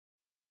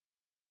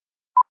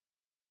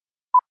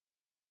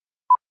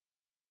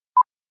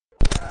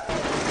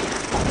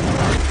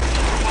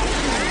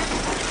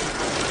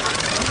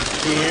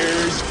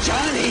Here's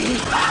Johnny.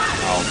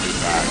 I'll be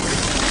back.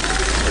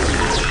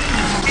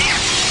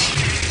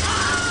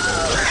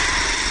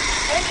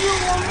 And you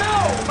will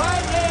know my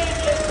name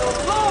is the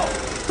Lord.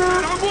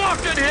 I'm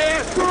walking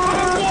here.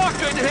 I'm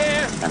walking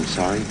here. I'm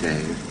sorry,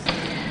 Dave.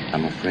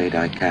 I'm afraid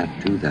I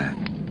can't do that.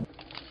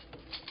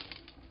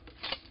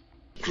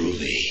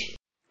 Groovy. I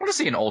want to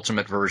see an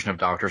ultimate version of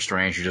Doctor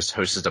Strange who just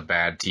hosted a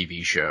bad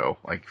TV show,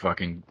 like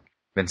fucking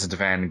Vincent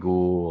Van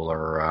Gogh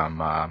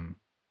or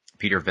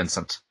Peter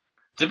Vincent.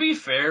 To be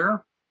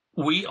fair,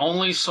 we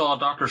only saw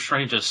Doctor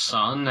Strange's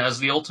son as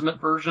the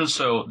ultimate version,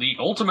 so the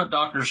ultimate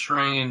Doctor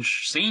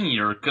Strange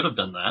Senior could have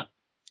been that.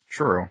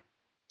 True.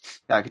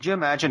 Yeah, could you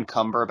imagine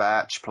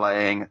Cumberbatch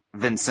playing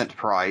Vincent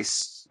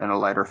Price in a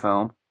later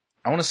film?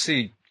 I want to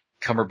see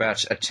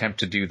Cumberbatch attempt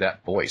to do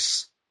that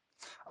voice.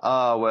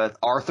 With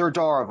Arthur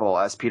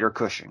Darvill as Peter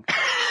Cushing.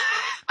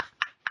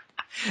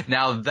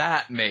 Now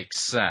that makes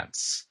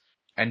sense.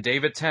 And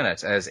David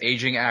Tennant as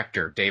aging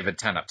actor David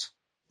Tennant.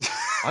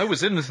 I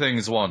was in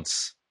things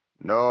once.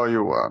 No,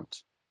 you weren't.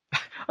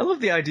 I love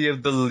the idea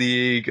of the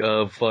league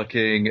of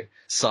fucking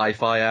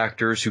sci-fi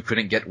actors who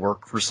couldn't get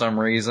work for some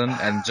reason,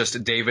 and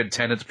just David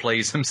Tennant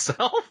plays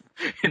himself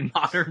in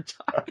modern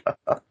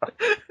time.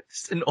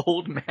 Just an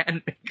old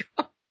man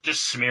makeup.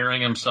 Just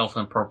smearing himself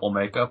in purple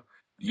makeup.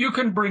 You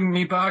can bring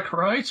me back,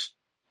 right?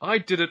 I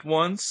did it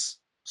once.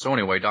 So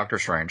anyway, Doctor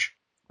Strange.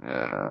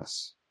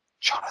 Yes.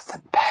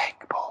 Jonathan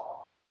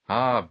Pangborn.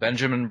 Ah,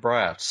 Benjamin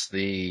Bratt.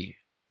 The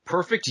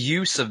perfect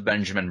use of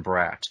Benjamin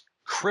Bratt.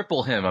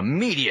 Cripple him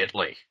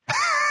immediately.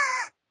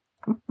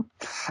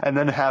 And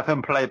then have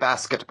him play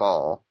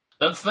basketball.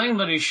 That thing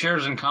that he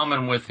shares in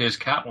common with his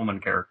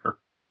Catwoman character.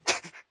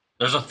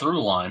 There's a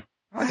through line.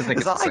 I think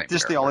Is it's that like the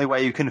just the only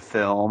way you can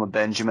film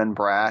Benjamin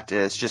Bratt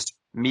is just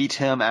meet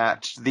him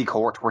at the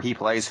court where he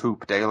plays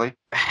hoop daily?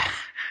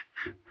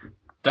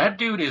 That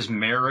dude is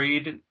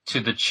married to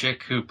the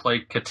chick who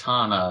played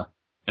Katana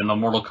in the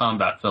Mortal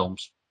Kombat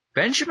films.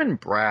 Benjamin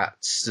Bratt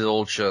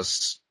still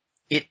just...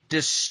 It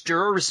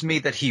disturbs me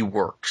that he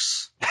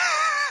works.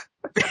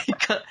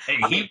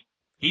 Hey,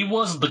 he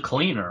was the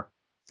cleaner.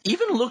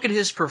 Even look at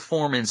his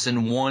performance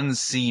in one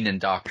scene in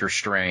Doctor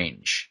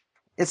Strange.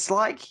 It's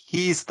like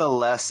he's the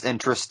less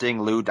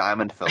interesting Lou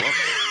Diamond Phillips.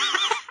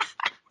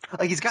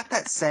 Like, he's got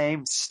that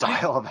same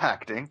style of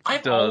acting.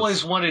 I've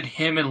always wanted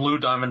him and Lou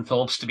Diamond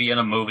Phillips to be in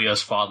a movie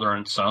as father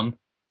and son.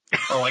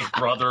 Or like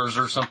brothers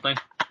or something.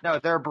 No,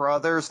 they're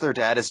brothers. Their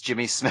dad is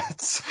Jimmy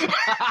Smits.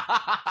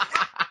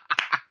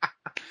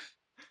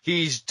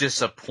 He's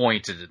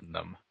disappointed in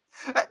them.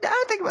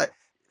 I think about it.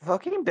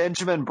 Fucking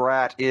Benjamin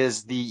Bratt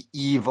is the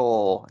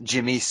evil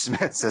Jimmy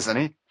Smits, isn't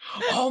he?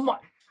 Oh my...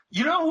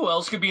 You know who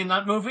else could be in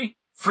that movie?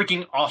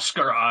 Freaking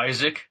Oscar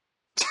Isaac.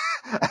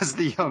 As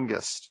the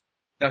youngest.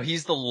 Now,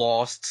 he's the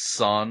lost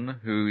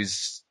son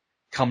who's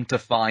come to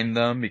find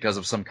them because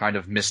of some kind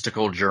of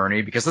mystical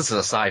journey, because this is a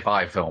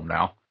sci-fi film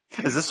now.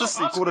 Is this a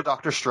sequel to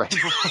Doctor Strange?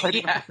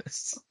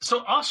 Yes. So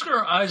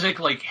Oscar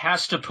Isaac,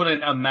 has to put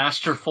in a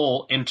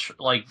masterful...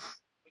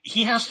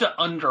 he has to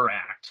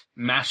underact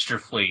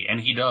masterfully, and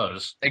he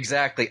does.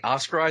 Exactly.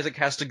 Oscar Isaac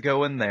has to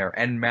go in there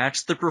and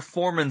match the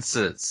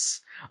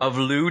performances of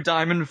Lou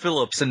Diamond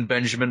Phillips and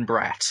Benjamin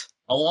Bratt.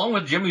 Along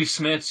with Jimmy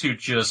Smits, who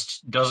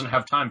just doesn't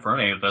have time for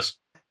any of this.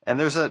 And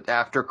there's an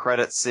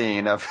after-credit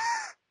scene of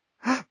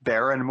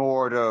Baron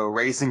Mordo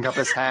raising up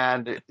his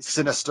hand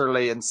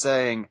sinisterly and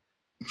saying,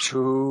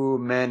 "Too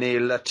many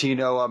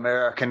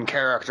Latino-American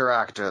character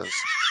actors."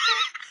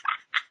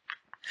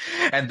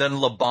 And then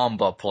La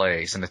Bamba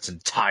plays in its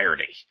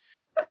entirety.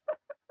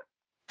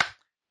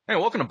 Hey,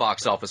 welcome to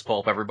Box Office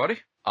Pulp, everybody.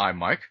 I'm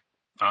Mike.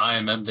 I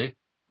am MD.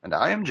 And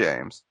I am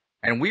James.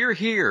 And we're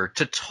here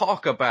to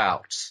talk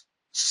about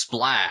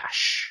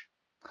Splash.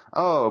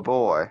 Oh,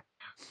 boy.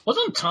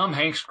 Wasn't Tom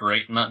Hanks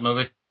great in that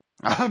movie?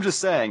 I'm just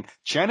saying,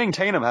 Channing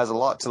Tatum has a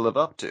lot to live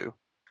up to.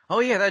 Oh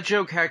yeah, that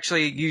joke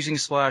actually, using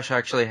Splash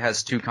actually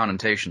has two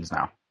connotations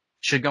now.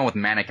 Should go with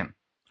mannequin.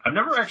 I've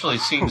never actually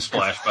seen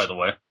Splash, by the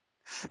way.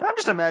 I'm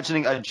just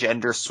imagining a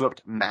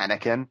gender-swapped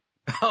mannequin.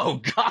 Oh,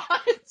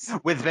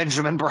 God! With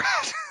Benjamin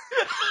Bratt.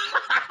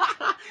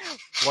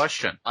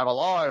 Question. I'm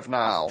alive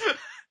now.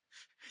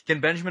 Can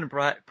Benjamin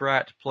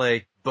Bratt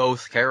play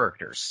both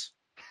characters?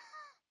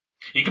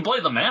 He can play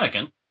the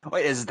mannequin.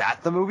 Wait, is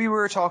that the movie we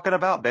were talking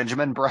about?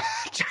 Benjamin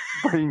Bratt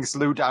brings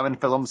Lou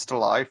Diamond Phillips to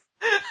life?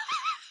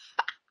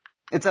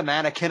 It's a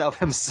mannequin of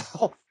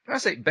himself. I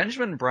say,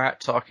 Benjamin Bratt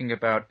talking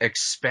about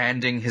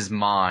expanding his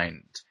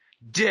mind,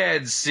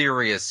 dead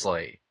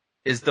seriously,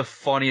 is the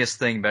funniest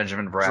thing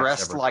Benjamin Bratt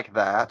dressed ever. Like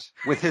that,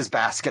 with his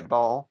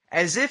basketball.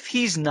 As if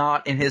he's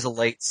not in his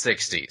late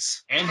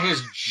 60s. And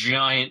his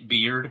giant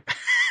beard.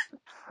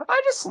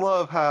 I just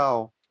love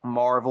how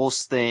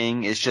Marvel's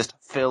thing is just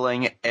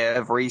filling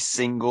every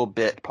single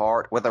bit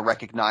part with a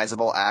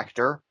recognizable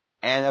actor,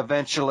 and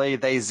eventually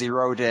they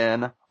zeroed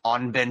in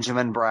on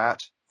Benjamin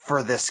Bratt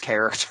for this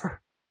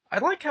character. I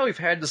like how we've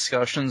had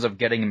discussions of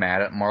getting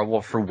mad at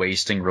Marvel for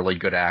wasting really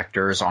good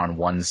actors on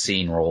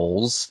one-scene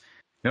roles.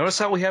 Notice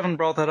how we haven't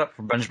brought that up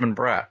for Benjamin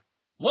Bratt.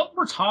 what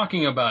we're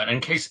talking about, in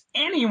case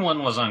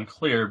anyone was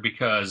unclear,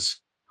 because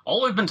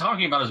all we've been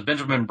talking about is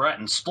Benjamin Bratt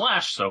and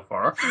Splash so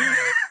far,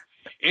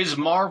 is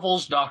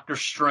Marvel's Doctor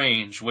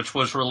Strange, which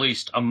was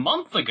released a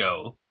month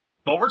ago.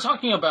 But we're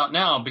talking about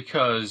now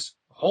because,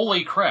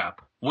 holy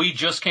crap, we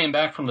just came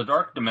back from the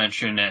Dark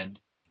Dimension, and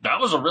that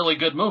was a really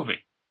good movie.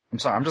 I'm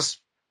sorry,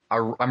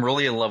 I'm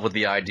really in love with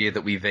the idea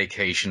that we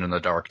vacation in the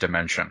Dark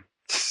Dimension.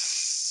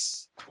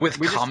 With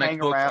We just comic hang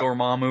book around.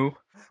 Dormammu.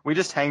 We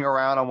just hang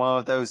around on one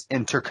of those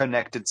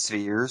interconnected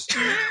spheres.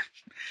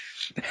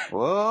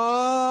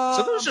 Whoa!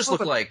 So those just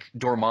look like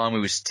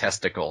Dormammu's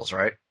testicles,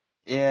 right?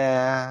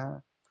 Yeah.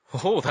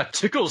 Oh, that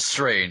tickles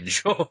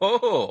Strange.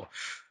 Oh.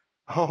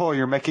 Oh,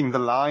 you're making the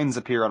lines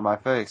appear on my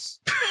face.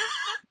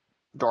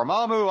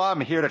 Dormammu, I'm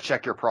here to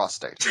check your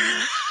prostate.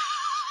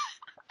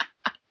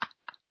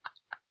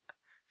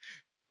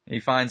 He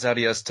finds out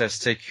he has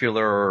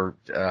testicular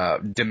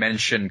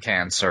dimension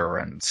cancer,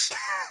 and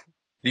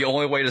the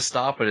only way to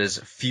stop it is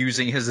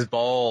fusing his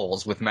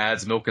balls with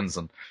Mads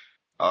Mikkelsen.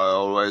 I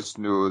always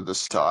knew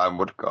this time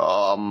would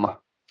come.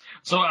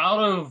 So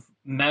out of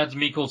Mads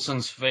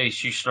Mikkelsen's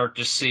face, you start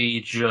to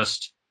see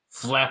just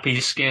flappy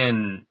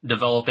skin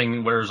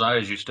developing where his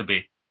eyes used to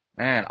be.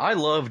 Man, I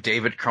love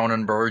David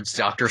Cronenberg's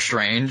Doctor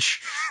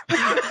Strange.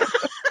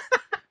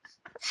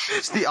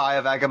 The Eye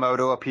of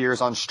Agamotto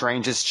appears on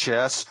Strange's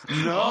chest.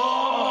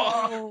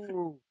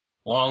 No!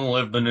 Long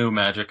live the new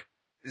magic.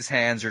 His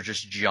hands are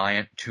just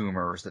giant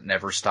tumors that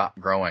never stop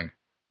growing.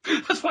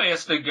 That's why he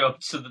has to go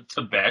to the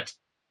Tibet.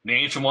 The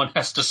Ancient One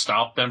has to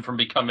stop them from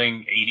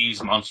becoming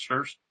 80s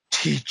monsters.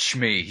 Teach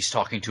me. He's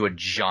talking to a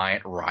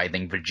giant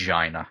writhing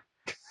vagina.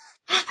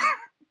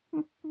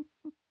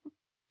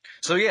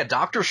 So yeah,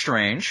 Doctor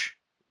Strange,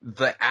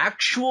 the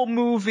actual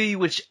movie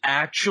which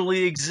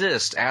actually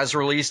exists as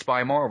released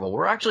by Marvel.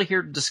 We're actually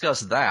here to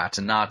discuss that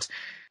and not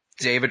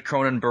David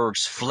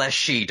Cronenberg's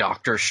fleshy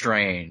Doctor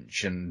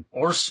Strange. And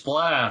Or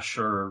Splash,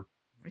 or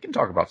we can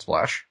talk about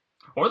Splash.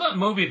 or that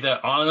movie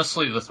that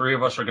honestly the three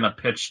of us are going to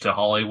pitch to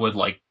Hollywood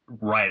like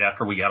right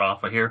after we get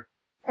off of here.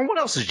 And what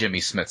else is Jimmy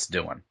Smits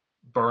doing?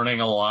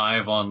 Burning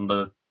alive on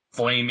the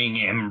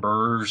flaming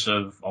embers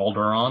of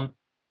Alderaan.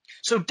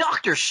 So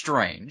Doctor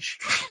Strange,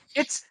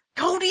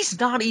 Cody's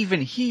not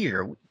even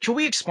here. Should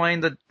we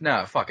explain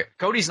no, fuck it.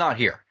 Cody's not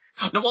here.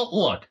 No, well,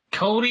 look,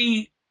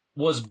 Cody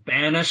was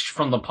banished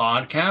from the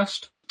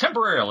podcast.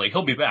 Temporarily,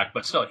 he'll be back,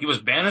 but still, he was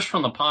banished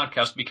from the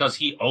podcast because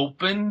he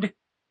opened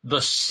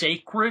the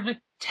sacred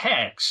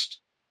text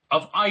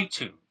of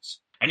iTunes,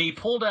 and he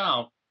pulled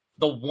out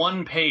the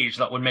one page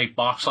that would make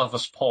Box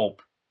Office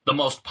Pulp the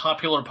most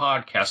popular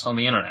podcast on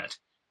the internet.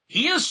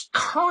 He is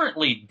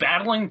currently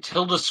battling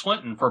Tilda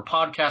Swinton for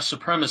podcast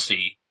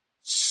supremacy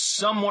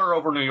somewhere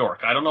over New York.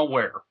 I don't know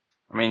where.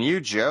 I mean,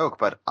 you joke,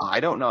 but I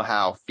don't know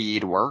how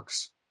feed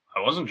works.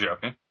 I wasn't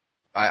joking.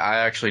 I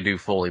actually do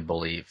fully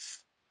believe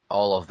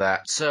all of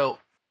that. So,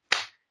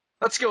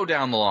 let's go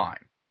down the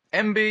line.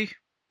 MB,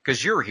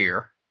 because you're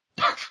here.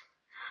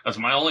 That's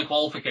my only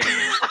qualification.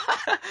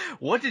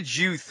 What did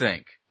you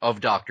think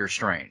of Doctor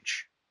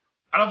Strange?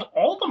 Out of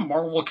all the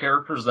Marvel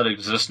characters that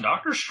exist,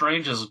 Doctor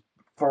Strange has,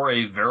 for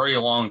a very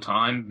long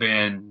time,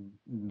 been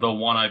the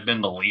one I've been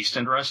the least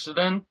interested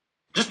in.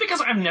 Just because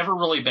I've never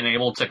really been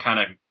able to kind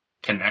of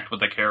connect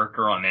with the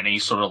character on any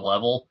sort of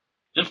level.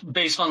 Just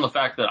based on the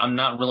fact that I'm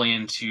not really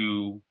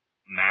into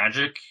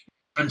magic.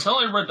 Until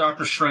I read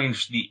Doctor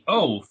Strange The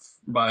Oath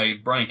by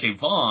Brian K.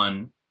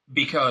 Vaughan,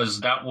 because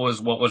that was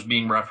what was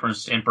being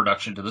referenced in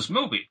production to this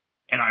movie.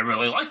 And I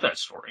really liked that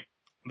story.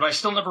 But I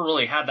still never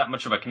really had that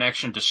much of a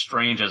connection to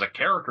Strange as a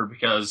character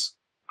because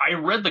I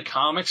read the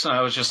comics and I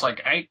was just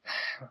like,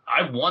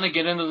 I want to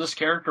get into this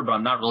character, but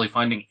I'm not really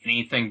finding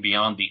anything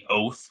beyond The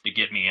Oath to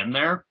get me in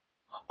there.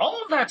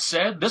 All of that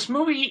said, this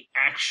movie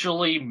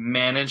actually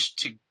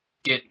managed to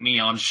get me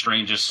on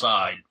Strange's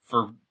side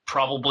for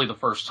probably the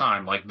first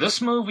time. Like,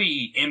 this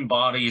movie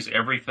embodies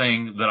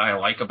everything that I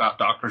like about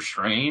Doctor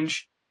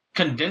Strange,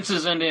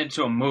 condenses it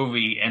into a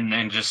movie, and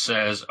then just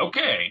says,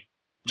 okay,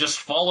 just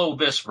follow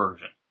this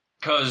version.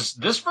 Because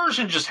this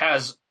version just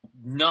has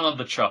none of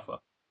the chuffa.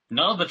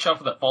 None of the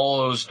chuffa that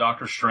follows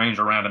Doctor Strange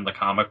around in the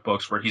comic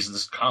books where he's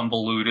this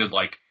convoluted,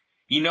 like,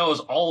 he knows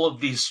all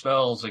of these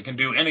spells and can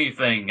do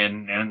anything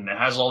and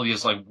has all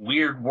these, like,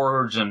 weird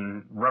words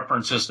and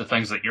references to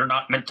things that you're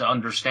not meant to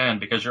understand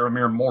because you're a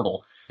mere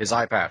mortal. His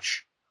eye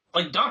patch.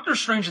 Like, Doctor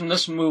Strange in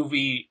this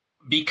movie,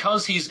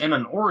 because he's in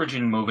an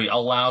origin movie,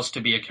 allows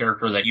to be a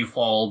character that you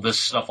follow this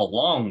stuff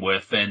along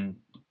with, and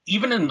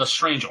even in the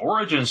Strange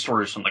origin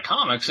stories from the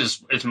comics,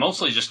 it's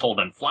mostly just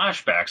told in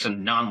flashbacks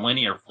and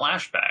non-linear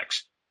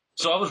flashbacks.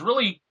 So I was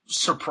really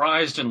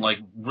surprised and, like,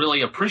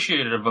 really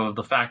appreciative of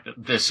the fact that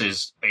this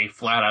is a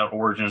flat-out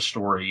origin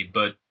story,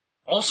 but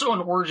also an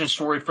origin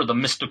story for the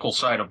mystical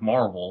side of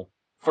Marvel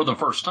for the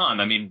first time.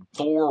 I mean,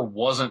 Thor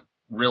wasn't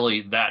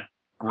really that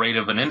great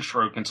of an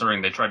intro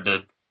considering they tried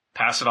to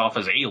pass it off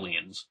as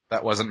aliens.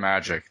 That wasn't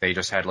magic. They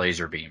just had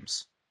laser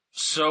beams.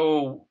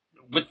 So,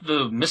 with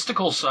the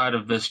mystical side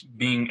of this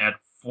being at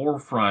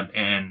forefront,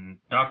 and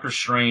Doctor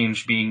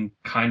Strange being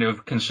kind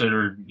of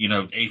considered,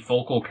 a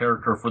focal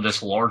character for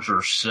this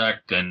larger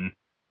sect and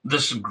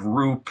this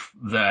group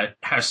that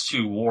has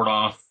to ward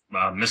off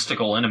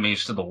mystical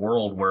enemies to the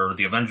world where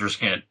the Avengers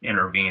can't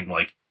intervene.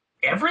 Like,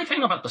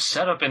 everything about the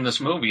setup in this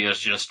movie is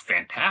just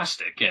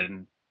fantastic,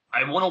 and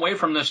I went away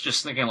from this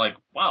just thinking, like,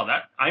 wow,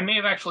 I may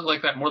have actually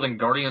liked that more than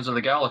Guardians of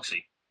the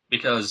Galaxy,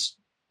 because,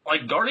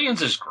 like,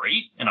 Guardians is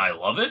great, and I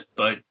love it,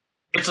 but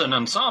it's an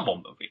ensemble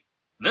movie.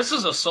 This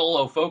is a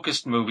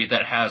solo-focused movie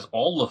that has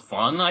all the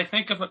fun, I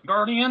think, of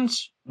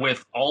Guardians,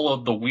 with all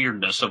of the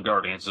weirdness of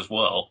Guardians as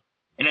well.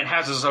 And it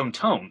has its own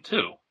tone,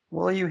 too.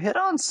 Well, you hit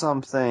on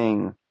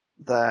something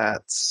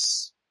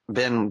that's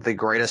been the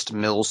greatest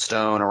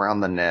millstone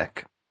around the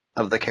neck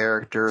of the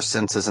character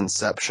since his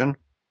inception.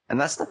 And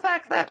that's the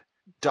fact that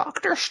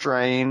Doctor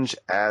Strange,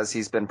 as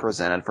he's been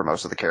presented for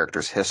most of the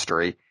character's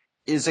history,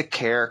 is a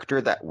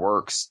character that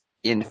works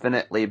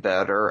infinitely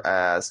better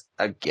as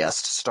a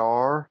guest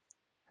star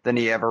than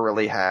he ever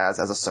really has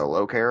as a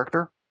solo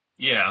character.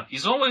 Yeah,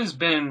 he's always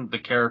been the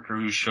character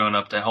who's shown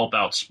up to help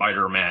out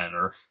Spider-Man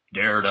or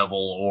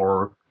Daredevil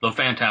or the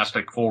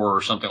Fantastic Four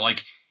or something.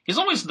 Like, he's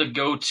always the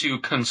go-to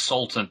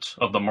consultant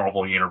of the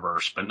Marvel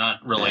Universe, but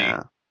not really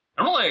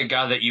a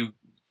guy that you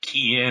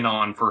key in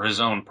on for his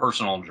own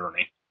personal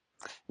journey.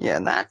 Yeah,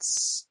 and that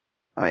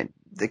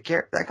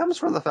comes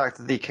from the fact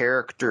that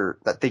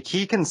the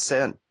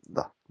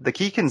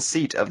key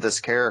conceit of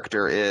this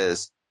character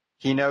is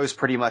he knows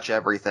pretty much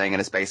everything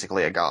and is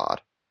basically a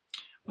god.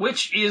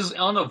 Which is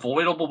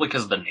unavoidable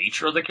because of the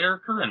nature of the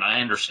character, and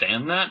I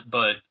understand that,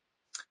 but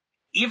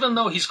even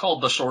though he's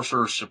called the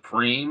Sorcerer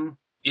Supreme,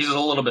 he's a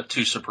little bit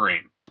too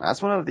supreme.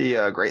 That's one of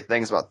the great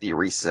things about the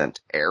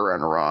recent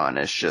Aaron run,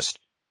 is just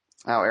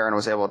how Aaron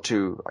was able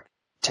to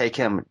take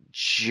him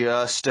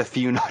just a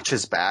few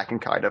notches back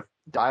and kind of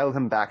dial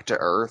him back to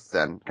earth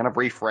and kind of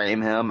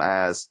reframe him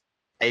as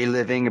a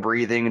living,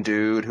 breathing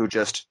dude who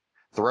just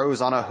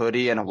throws on a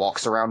hoodie and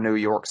walks around New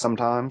York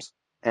sometimes.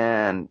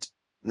 And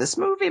this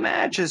movie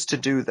manages to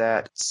do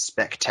that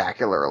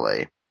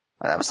spectacularly.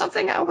 That was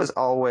something I was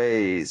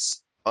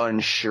always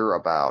unsure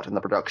about in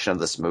the production of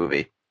this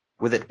movie,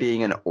 with it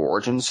being an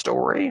origin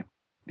story,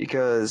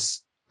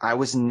 because I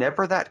was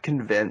never that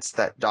convinced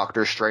that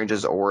Doctor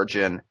Strange's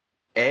origin,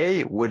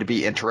 A, would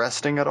be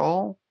interesting at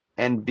all,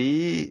 and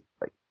B,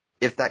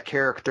 if that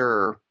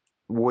character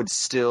would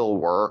still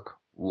work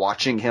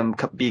watching him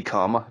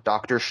become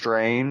Doctor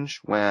Strange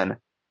when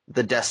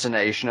the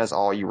destination is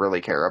all you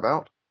really care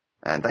about.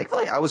 And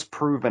thankfully I was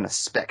proven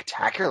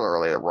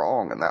spectacularly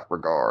wrong in that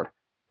regard.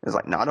 It's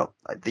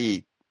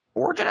the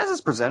origin as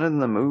it's presented in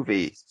the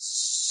movie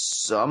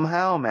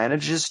somehow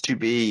manages to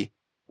be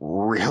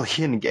really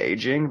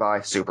engaging by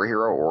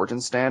superhero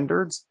origin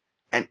standards,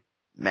 and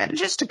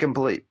manages to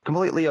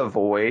completely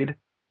avoid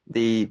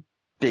the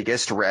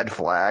biggest red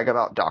flag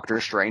about Doctor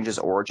Strange's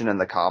origin in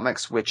the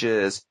comics, which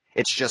is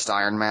it's just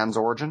Iron Man's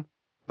origin,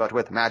 but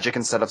with magic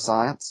instead of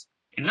science.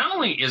 And not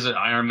only is it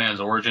Iron Man's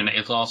origin,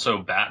 it's also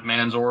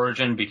Batman's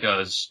origin,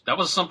 because that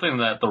was something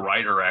that the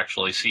writer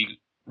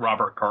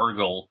Robert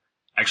Cargill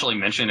actually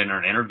mentioned in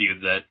an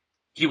interview, that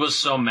he was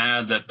so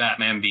mad that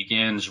Batman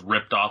Begins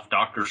ripped off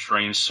Doctor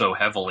Strange so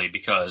heavily,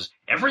 because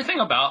everything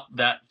about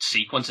that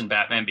sequence in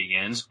Batman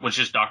Begins was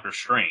just Doctor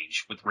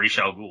Strange with Ra's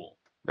al Ghul.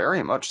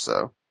 Very much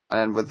so.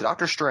 And with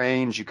Doctor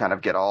Strange, you kind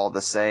of get all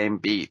the same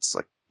beats.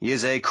 Like, he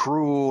is a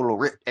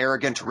cruel,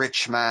 arrogant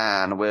rich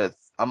man with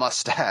a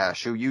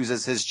mustache who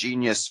uses his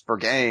genius for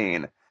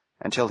gain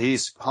until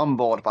he's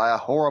humbled by a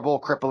horrible,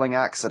 crippling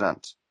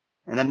accident,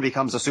 and then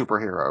becomes a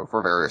superhero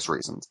for various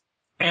reasons.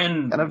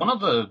 And one of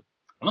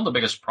the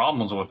biggest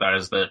problems with that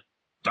is that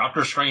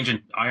Doctor Strange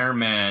and Iron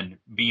Man,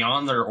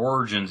 beyond their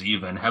origins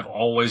even, have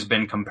always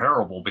been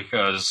comparable,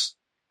 because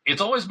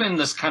it's always been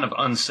this kind of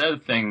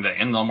unsaid thing that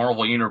in the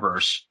Marvel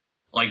Universe,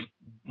 like,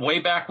 way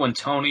back when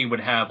Tony would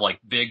have,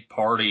 big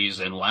parties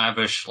and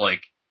lavish,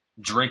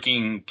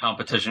 drinking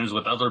competitions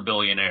with other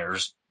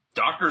billionaires,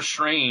 Doctor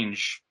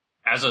Strange,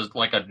 as a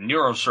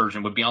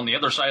neurosurgeon, would be on the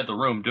other side of the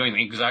room doing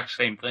the exact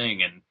same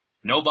thing, and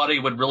nobody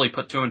would really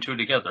put two and two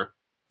together.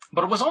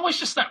 But it was always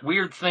just that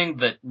weird thing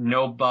that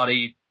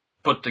nobody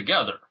put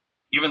together,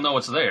 even though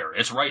it's there.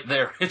 It's right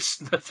there. It's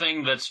the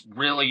thing that's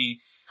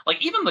really,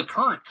 even the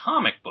current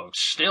comic books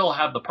still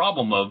have the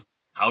problem of,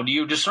 how do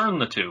you discern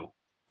the two?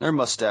 They're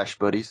mustache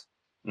buddies.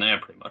 Yeah,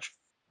 pretty much.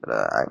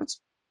 But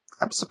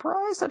I'm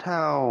surprised at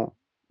how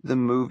the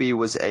movie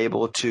was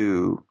able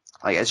to,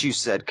 as you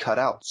said, cut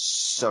out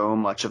so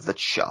much of the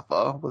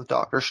chuffa with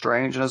Doctor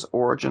Strange and his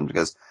origin,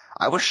 because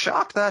I was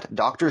shocked that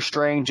Doctor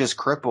Strange is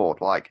crippled,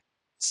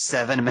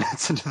 7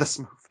 minutes into this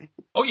movie.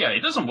 Oh yeah,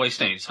 it doesn't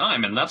waste any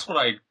time, and that's what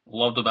I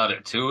loved about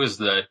it too, is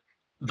that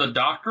the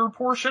doctor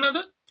portion of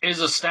it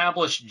is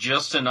established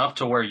just enough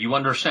to where you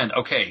understand,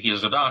 okay, he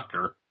is a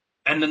doctor,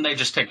 and then they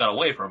just take that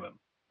away from him.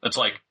 It's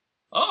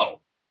oh,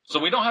 so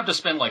we don't have to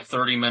spend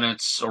 30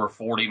 minutes or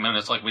 40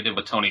 minutes like we did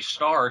with Tony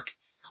Stark.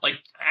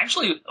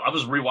 Actually, I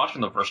was rewatching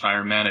the first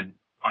Iron Man, and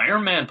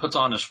Iron Man puts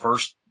on his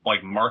first,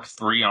 Mark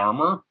III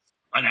armor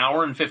an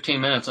hour and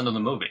 15 minutes into the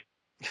movie.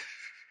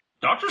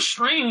 Doctor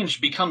Strange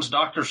becomes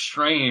Doctor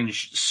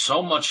Strange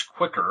so much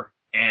quicker,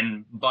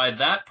 and by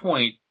that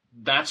point,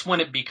 that's when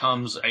it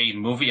becomes a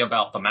movie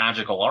about the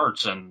magical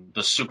arts and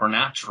the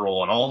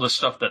supernatural and all the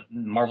stuff that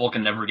Marvel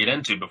can never get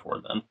into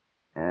before then.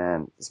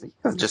 And speaking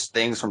of just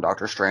things from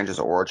Doctor Strange's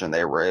origin,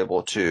 they were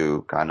able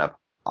to kind of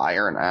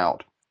iron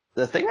out.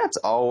 The thing that's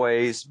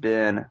always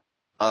been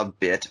a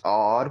bit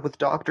odd with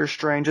Doctor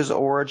Strange's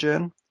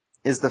origin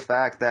is the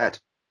fact that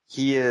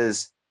he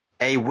is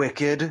a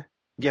wicked,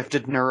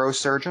 gifted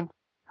neurosurgeon,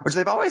 which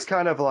they've always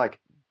kind of like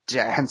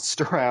danced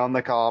around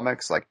the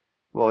comics. Like,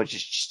 well,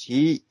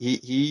 he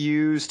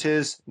used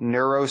his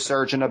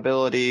neurosurgeon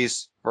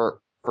abilities for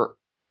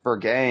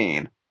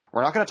gain.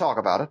 We're not going to talk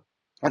about it.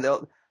 And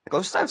the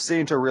closest I've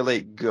seen to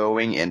really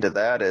going into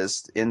that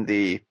is in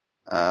the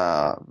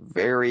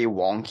very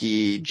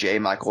wonky J.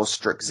 Michael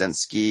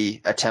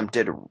Straczynski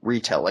attempted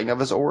retelling of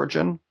his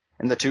origin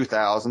in the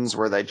 2000s,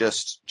 where they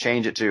just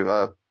changed it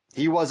to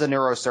he was a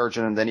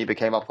neurosurgeon and then he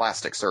became a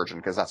plastic surgeon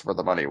because that's where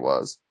the money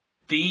was.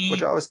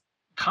 The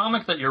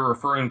comic that you're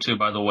referring to,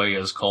 by the way,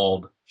 is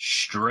called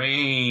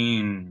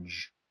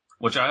Strange,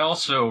 which I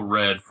also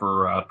read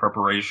for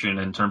preparation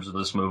in terms of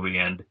this movie.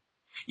 And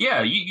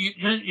yeah,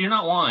 you're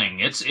not lying.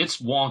 It's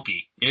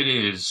wonky. It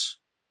is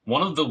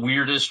one of the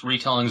weirdest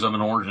retellings of an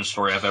origin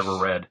story I've ever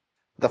read.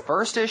 The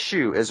first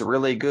issue is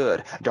really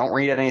good. Don't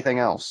read anything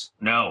else.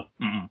 No.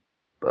 Mm-mm.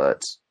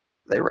 But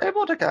they were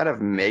able to kind of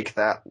make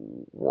that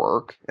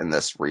work in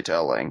this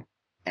retelling,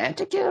 and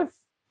to give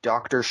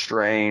Doctor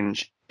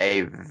Strange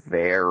a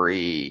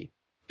very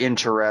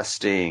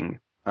interesting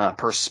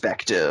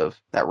perspective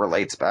that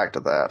relates back to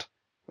that,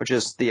 which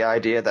is the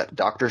idea that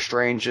Doctor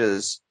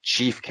Strange's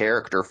chief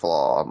character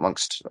flaw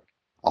amongst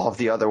all of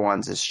the other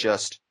ones is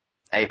just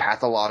a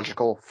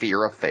pathological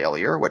fear of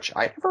failure, which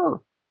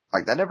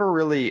that never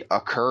really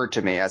occurred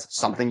to me as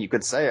something you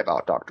could say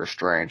about Doctor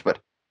Strange. But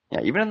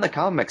yeah, even in the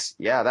comics,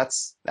 yeah,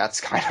 that's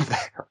kind of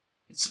there.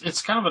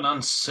 It's kind of an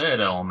unsaid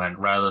element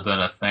rather than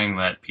a thing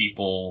that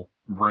people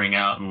bring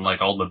out in like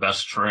all the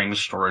best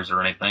Strange stories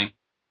or anything.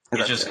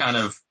 It's just kind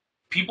of,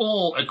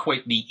 people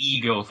equate the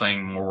ego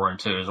thing more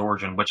into his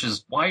origin, which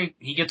is why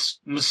he gets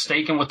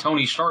mistaken with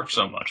Tony Stark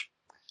so much.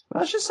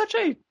 Well, that's just such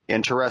a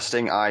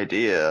interesting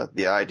idea.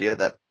 The idea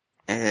that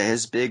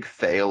his big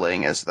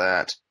failing is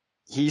that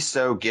he's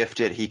so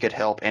gifted he could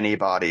help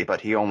anybody,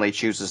 but he only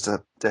chooses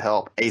to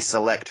help a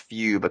select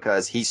few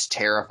because he's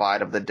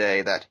terrified of the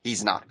day that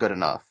he's not good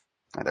enough.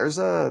 There's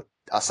a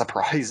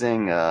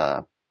surprising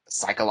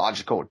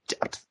psychological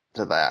depth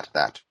to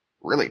that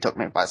really took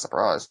me by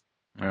surprise.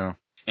 Yeah.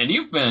 And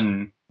you've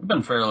been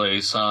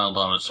fairly silent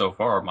on it so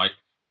far, Mike.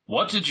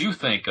 What did you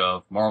think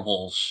of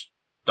Marvel's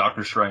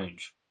Doctor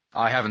Strange?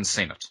 I haven't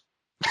seen it.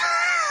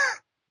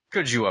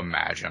 Could you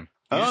imagine?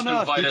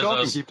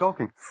 Keep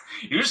talking.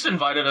 You just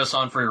invited us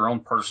on for your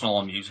own personal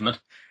amusement.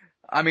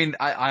 I mean,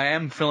 I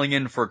am filling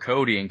in for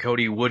Cody, and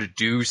Cody would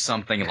do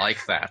something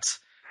like that.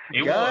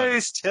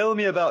 Guys, tell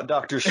me about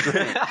Doctor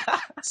Strange.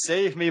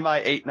 Save me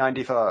my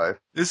 $8.95.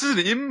 This is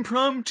an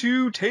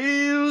impromptu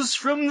Tales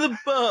from the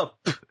Bop.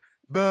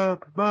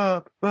 Bop,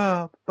 bop,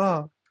 bop,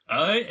 bop.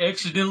 I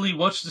accidentally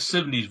watched the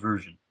 70s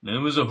version. That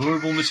was a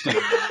horrible mistake.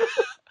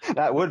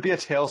 That would be a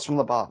Tales from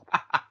the Bop.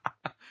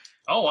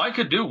 Oh, I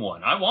could do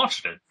one. I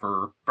watched it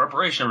for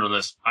preparation for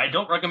this. I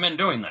don't recommend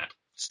doing that.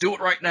 Let's do it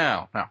right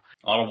now. A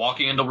lot of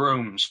walking into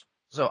rooms.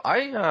 So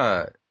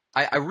I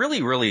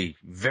really, really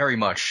very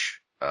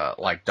much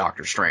like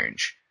Doctor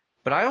Strange,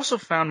 but I also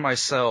found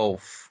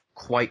myself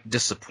quite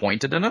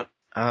disappointed in it.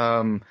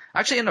 I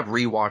actually ended up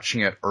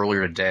rewatching it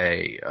earlier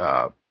today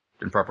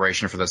in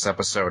preparation for this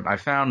episode, and I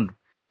found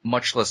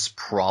much less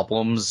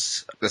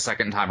problems the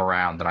second time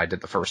around than I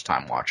did the first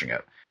time watching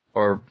it.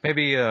 Or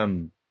maybe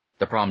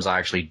the problems I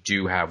actually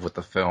do have with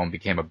the film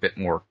became a bit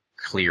more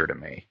clear to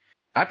me.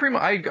 I pretty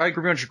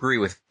much agree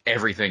with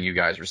everything you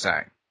guys are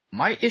saying.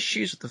 My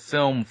issues with the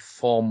film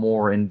fall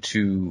more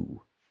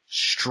into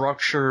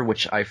structure,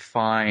 which I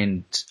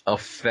find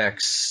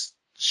affects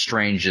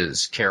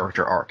Strange's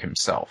character arc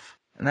himself.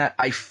 And that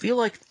I feel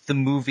like the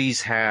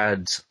movies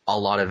had a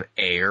lot of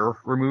air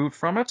removed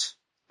from it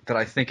that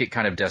I think it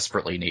kind of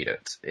desperately needed.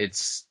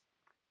 It's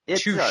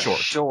too short.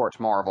 Short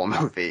Marvel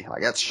movie.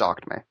 Like, that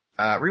shocked me.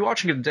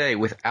 Rewatching it today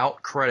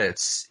without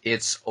credits,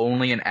 it's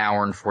only an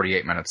hour and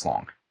 48 minutes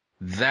long.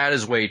 That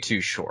is way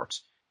too short.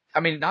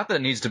 I mean, not that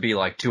it needs to be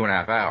like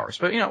 2.5 hours,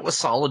 but a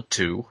solid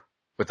 2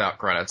 without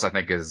credits, I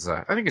think is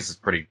a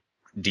pretty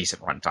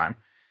decent runtime.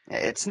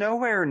 It's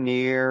nowhere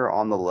near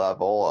on the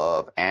level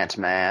of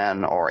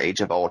Ant-Man or Age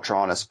of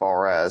Ultron as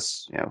far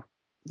as,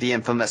 the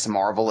infamous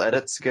Marvel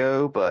edits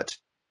go, but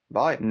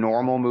by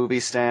normal movie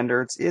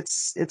standards,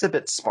 it's a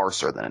bit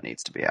sparser than it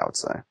needs to be, I would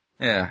say.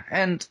 Yeah,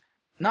 and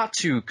not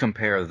to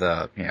compare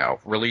the,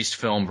 released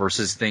film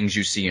versus things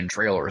you see in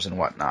trailers and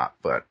whatnot,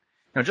 but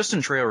just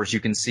in trailers, you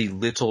can see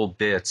little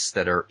bits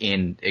that are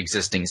in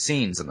existing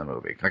scenes in the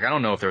movie. Like, I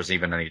don't know if there's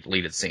even any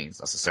deleted scenes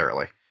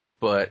necessarily,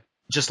 but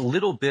just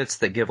little bits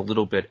that give a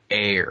little bit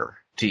air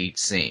to each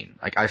scene.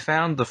 Like, I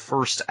found the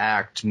first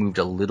act moved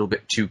a little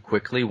bit too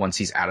quickly once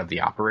he's out of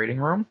the operating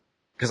room.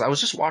 because I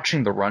was just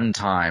watching the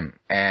runtime,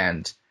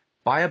 and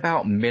by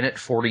about minute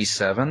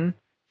 47,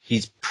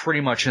 he's pretty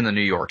much in the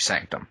New York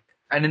sanctum.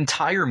 An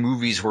entire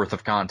movie's worth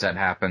of content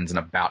happens in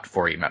about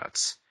 40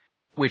 minutes,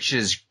 which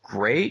is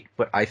great,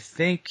 but I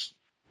think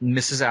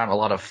misses out a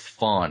lot of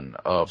fun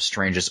of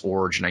Strange's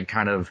origin and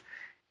kind of,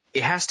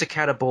 it has to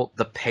catapult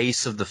the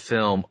pace of the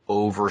film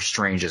over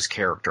Strange's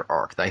character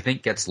arc that I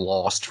think gets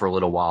lost for a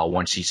little while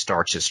once he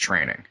starts his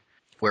training,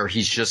 where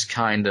he's just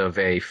kind of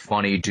a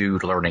funny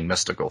dude learning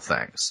mystical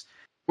things.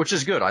 Which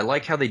is good. I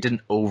like how they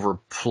didn't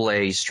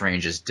overplay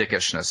Strange's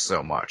dickishness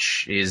so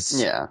much.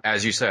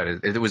 As you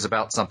said, it was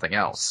about something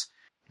else.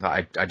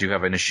 I do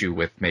have an issue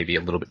with maybe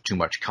a little bit too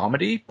much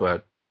comedy,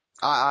 but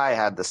I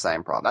had the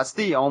same problem. That's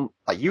the only,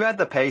 you had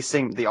the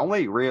pacing. The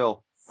only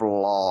real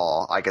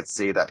flaw I could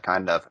see that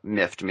kind of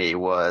miffed me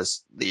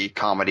was the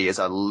comedy is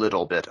a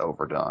little bit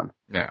overdone.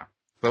 Yeah.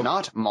 But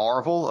not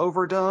Marvel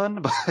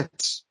overdone,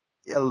 but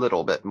a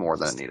little bit more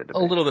than it needed to be.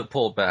 A little bit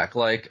pulled back.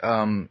 Like,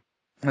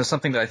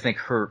 something that I think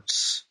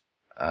hurts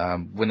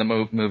when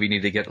the movie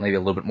needed to get maybe a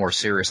little bit more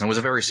serious, and it was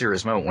a very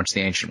serious moment once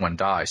the Ancient One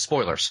dies.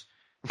 Spoilers.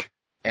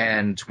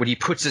 And when he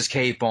puts his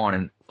cape on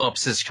and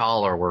ups his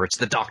collar, where it's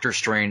the Doctor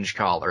Strange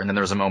collar, and then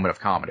there's a moment of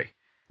comedy.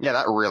 Yeah,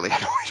 that really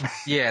annoyed me.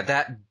 Yeah,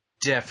 that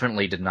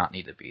definitely did not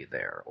need to be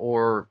there.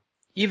 Or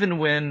even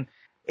when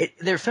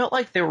there felt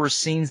like there were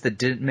scenes that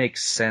didn't make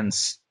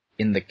sense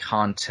in the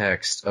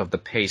context of the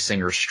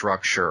pacing or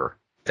structure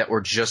that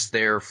were just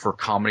there for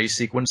comedy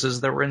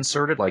sequences that were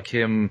inserted, like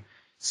him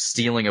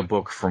stealing a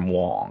book from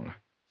Wong,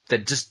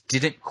 that just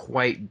didn't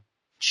quite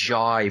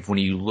jive when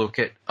you look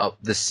at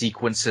the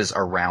sequences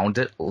around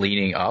it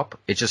leading up.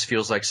 It just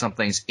feels like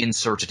something's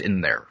inserted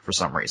in there for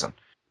some reason.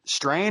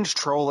 Strange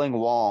trolling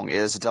Wong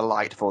is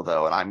delightful,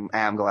 though, and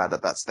I am glad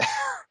that that's there.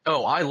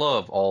 Oh, I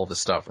love all the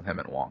stuff with him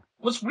and Wong.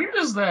 What's weird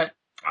is that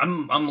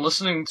I'm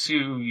listening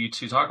to you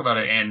two talk about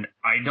it, and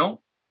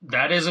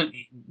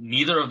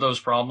neither of those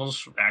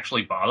problems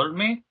actually bothered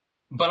me,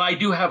 but I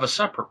do have a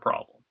separate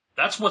problem.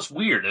 That's what's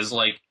weird, is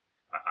like,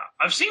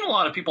 I've seen a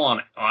lot of people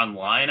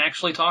online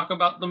actually talk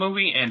about the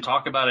movie and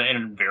talk about it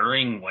in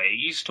varying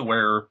ways to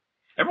where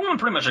everyone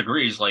pretty much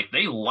agrees, like,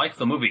 they like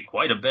the movie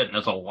quite a bit and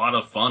it's a lot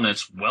of fun,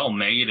 it's well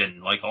made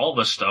and like all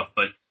this stuff,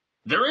 but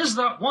there is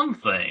that one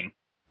thing,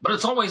 but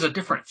it's always a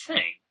different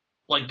thing,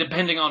 like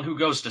depending on who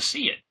goes to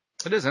see it.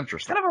 It is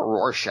interesting. Kind of a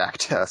Rorschach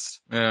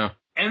test. Yeah.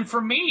 And for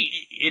me,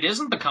 it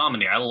isn't the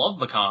comedy. I love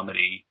the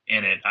comedy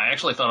in it. I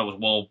actually thought it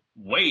was,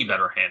 way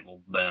better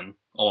handled than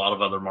a lot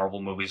of other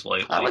Marvel movies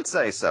lately. I would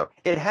say so.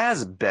 It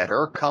has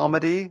better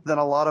comedy than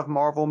a lot of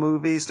Marvel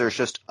movies. There's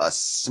just a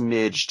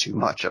smidge too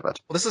much of it.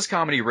 Well, this is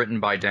comedy written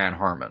by Dan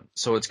Harmon,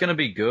 so it's going to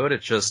be good.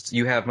 It's just,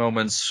 you have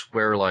moments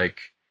where, like,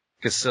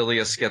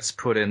 Caecilius gets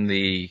put in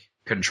the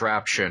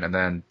contraption and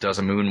then does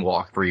a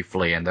moonwalk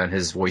briefly, and then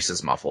his voice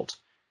is muffled.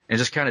 And it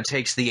just kind of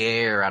takes the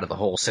air out of the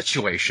whole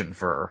situation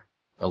for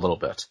a little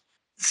bit.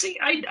 See,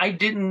 I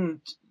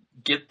didn't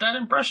get that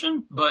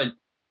impression, but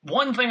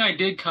one thing I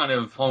did kind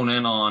of hone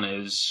in on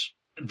is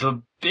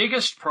the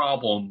biggest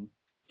problem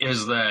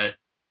is that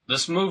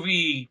this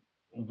movie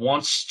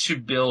wants to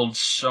build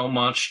so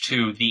much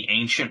to the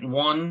Ancient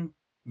One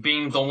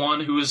being the one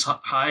who is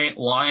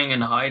lying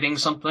and hiding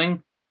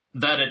something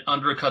that it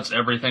undercuts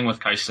everything with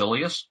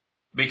Caecilius.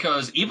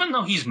 Because even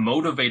though he's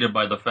motivated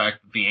by the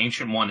fact that the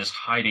Ancient One is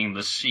hiding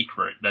the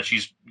secret, that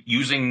she's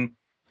using,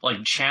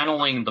 like,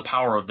 channeling the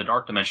power of the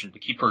Dark Dimension to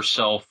keep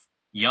herself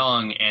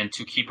young and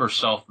to keep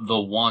herself the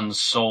one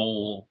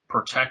sole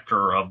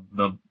protector of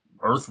the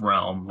Earth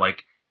realm,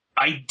 like,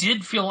 I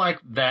did feel like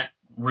that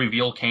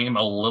reveal came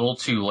a little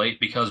too late,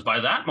 because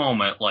by that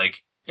moment, like,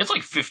 it's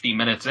like 50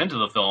 minutes into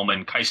the film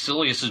and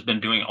Caecilius has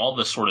been doing all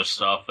this sort of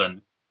stuff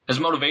and his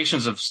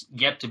motivations have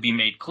yet to be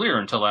made clear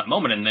until that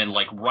moment, and then,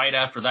 like, right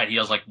after that, he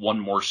has, like, one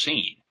more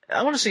scene.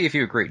 I want to see if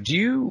you agree. Do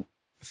you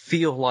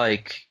feel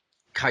like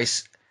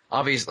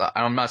obviously,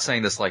 I'm not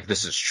saying this like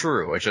this is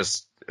true, it's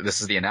just,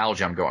 this is the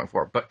analogy I'm going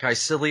for, but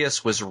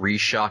Caecilius was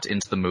reshot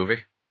into the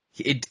movie?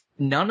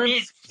 None of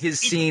his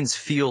scenes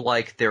feel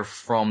like they're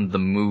from the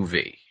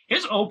movie.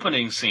 His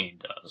opening scene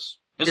does.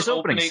 His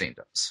opening scene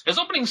does. His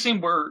opening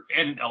scene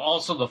and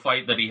also the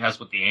fight that he has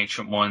with the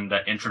Ancient One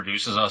that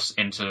introduces us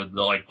into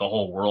the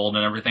whole world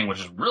and everything,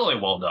 which is really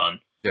well done.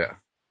 Yeah.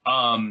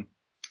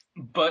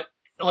 But,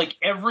 like,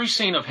 every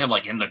scene of him,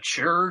 like, in the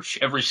church,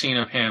 every scene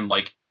of him,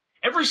 like,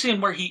 every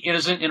scene where he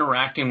isn't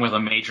interacting with a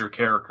major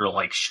character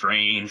like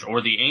Strange or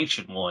the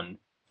Ancient One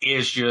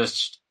is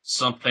just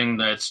something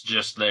that's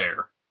just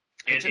there.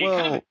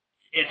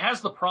 It has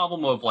the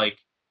problem of, like,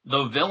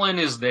 the villain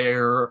is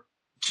there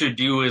to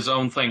do his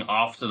own thing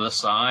off to the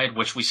side,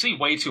 which we see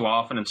way too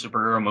often in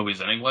superhero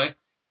movies anyway.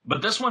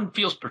 But this one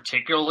feels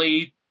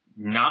particularly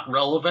not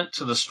relevant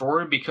to the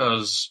story,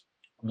 because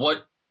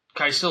what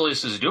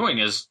Caecilius is doing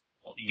is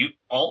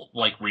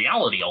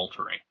reality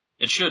altering.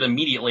 It should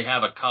immediately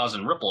have a cause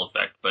and ripple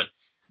effect, but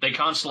they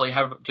constantly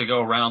have to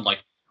go around like,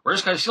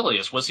 where's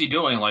Caecilius? What's he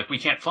doing? Like, we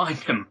can't find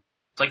him.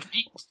 It's like,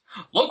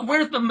 look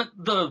where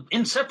the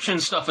Inception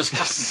stuff is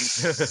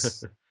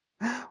happening.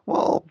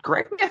 Well,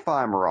 correct me if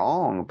I'm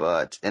wrong,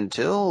 but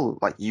until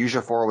like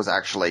Ejiofor was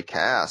actually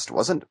cast,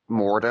 wasn't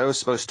Mordo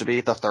supposed to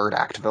be the third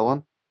act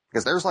villain?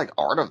 Because there's like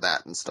art of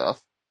that and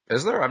stuff.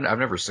 Is there? I've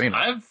never seen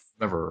it.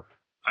 Never.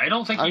 I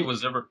don't think he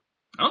was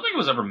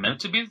ever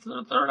meant to be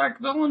the third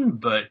act villain,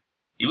 but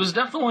he was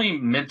definitely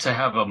meant to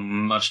have a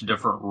much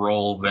different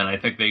role than I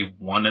think they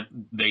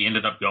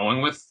ended up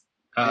going with.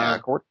 Yeah,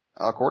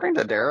 according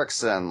to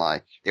Derrickson,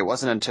 like, it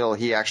wasn't until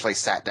he actually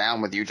sat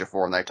down with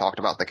Ejiofor and they talked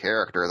about the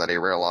character that he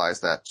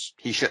realized that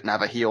he shouldn't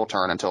have a heel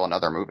turn until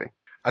another movie.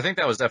 I think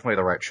that was definitely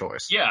the right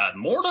choice. Yeah,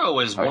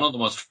 Mordo is one of the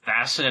most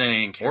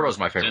fascinating characters. Mordo's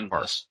my favorite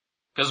part.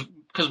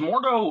 Because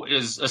Mordo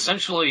is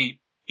essentially,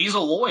 he's a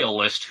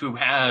loyalist who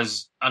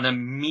has an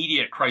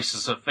immediate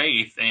crisis of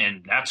faith,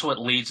 and that's what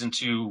leads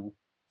into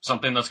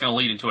something that's going to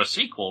lead into a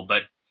sequel,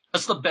 but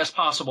that's the best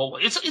possible.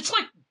 It's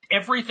like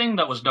everything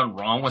that was done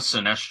wrong with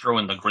Sinestro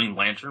in the Green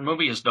Lantern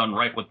movie is done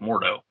right with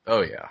Mordo.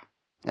 Oh, yeah.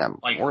 Yeah,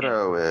 like,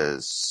 Mordo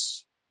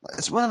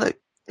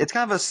it's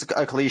kind of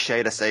a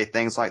cliche to say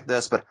things like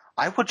this, but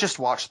I would just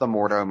watch the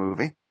Mordo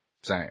movie.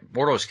 Same.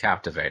 Mordo's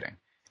captivating,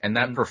 and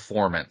that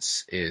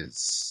performance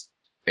is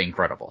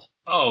incredible.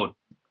 Oh,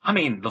 I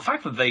mean, the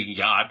fact that they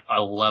got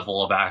a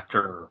level of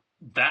actor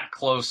that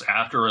close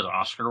after his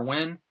Oscar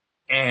win,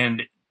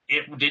 and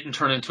it didn't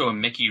turn into a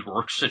Mickey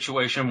Rourke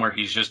situation where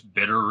he's just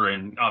bitter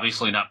and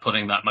obviously not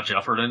putting that much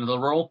effort into the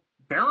role.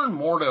 Baron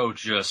Mordo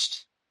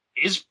just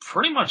is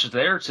pretty much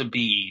there to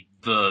be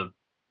the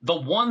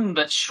one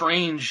that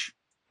Strange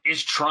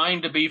is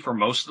trying to be for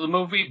most of the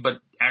movie, but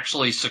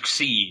actually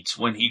succeeds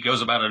when he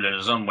goes about it in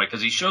his own way,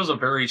 because he shows a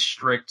very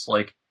strict,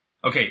 like,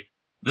 okay,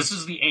 this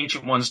is the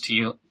Ancient One's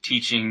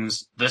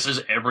teachings, this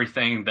is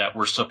everything that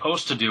we're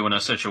supposed to do in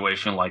a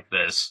situation like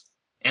this.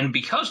 And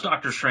because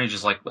Doctor Strange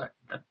is like,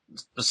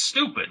 that's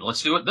stupid,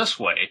 let's do it this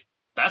way,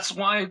 that's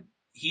why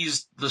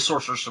he's the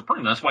Sorcerer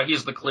Supreme. That's why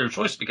he's the clear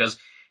choice, because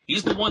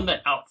he's the one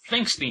that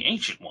outthinks the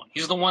Ancient One.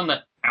 He's the one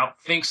that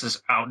outthinks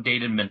this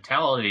outdated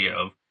mentality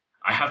of,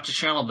 I have to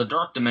channel the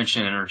Dark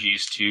Dimension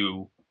energies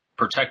to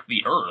protect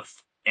the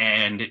Earth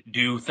and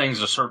do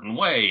things a certain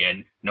way,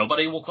 and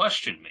nobody will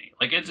question me.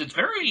 Like, it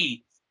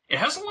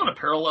has a lot of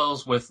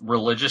parallels with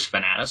religious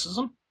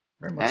fanaticism.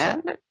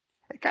 And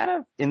it kind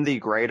of, in the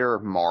greater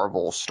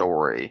Marvel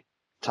story,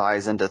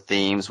 ties into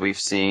themes we've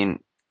seen,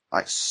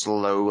 like,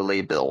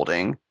 slowly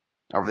building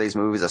over these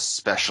movies,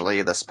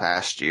 especially this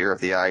past year,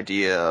 of the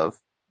idea of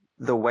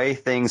the way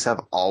things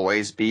have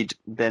always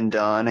been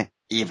done,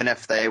 even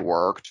if they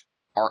worked,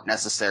 aren't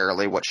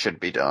necessarily what should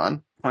be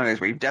done.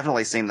 Anyways, we've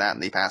definitely seen that in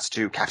the past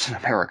two Captain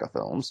America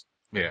films.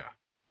 Yeah.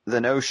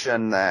 The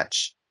notion that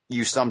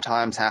you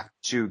sometimes have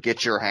to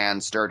get your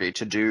hands dirty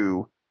to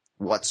do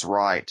what's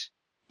right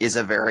is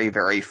a very,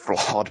 very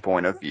flawed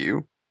point of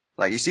view.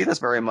 Like, you see this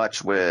very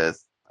much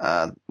with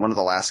one of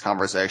the last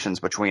conversations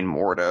between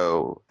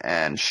Mordo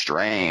and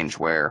Strange,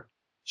 where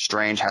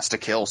Strange has to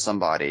kill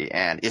somebody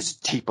and is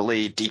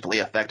deeply, deeply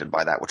affected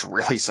by that, which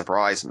really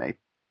surprised me.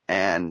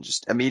 And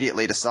just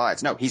immediately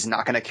decides, no, he's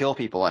not going to kill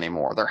people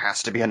anymore. There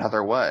has to be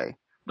another way.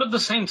 But at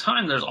the same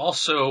time, there's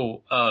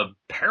also a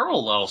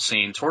parallel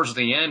scene towards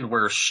the end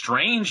where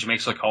Strange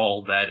makes a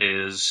call that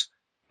is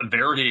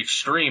very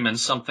extreme and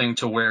something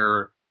to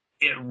where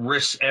it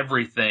risks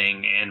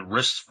everything and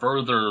risks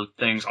further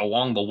things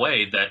along the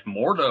way that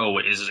Mordo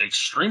is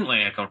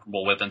extremely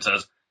uncomfortable with and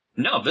says,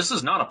 no, this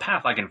is not a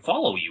path I can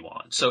follow you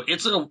on. So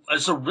it's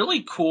a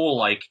really cool,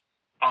 like,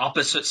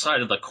 opposite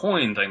side of the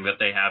coin thing that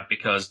they have,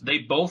 because they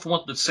both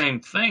want the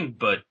same thing,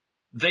 but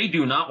they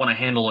do not want to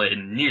handle it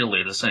in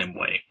nearly the same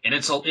way. And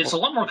it's a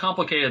lot more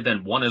complicated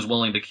than one is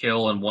willing to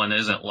kill and one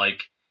isn't,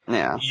 like,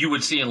 you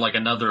would see in, like,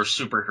 another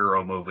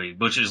superhero movie,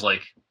 which is,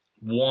 like,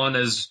 one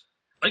is,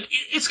 like,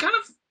 it's kind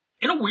of,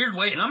 in a weird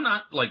way, and I'm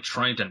not, like,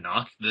 trying to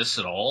knock this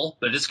at all,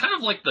 but it's kind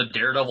of like the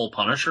Daredevil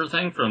Punisher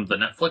thing from the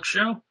Netflix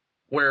show,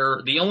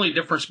 where the only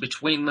difference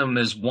between them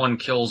is one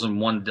kills and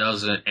one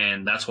doesn't,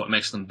 and that's what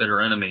makes them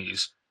bitter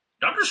enemies.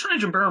 Doctor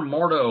Strange and Baron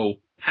Mordo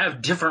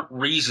have different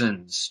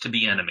reasons to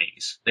be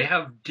enemies. They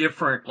have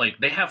different, like,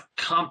 they have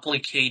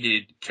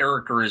complicated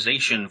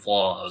characterization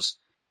flaws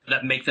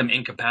that make them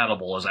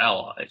incompatible as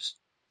allies.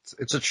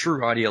 It's a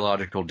true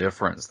ideological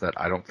difference that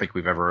I don't think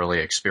we've ever really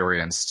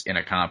experienced in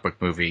a comic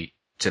book movie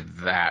to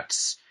that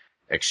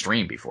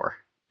extreme before.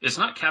 It's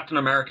not Captain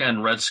America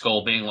and Red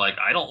Skull being like,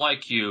 I don't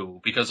like you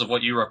because of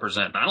what you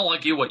represent. I don't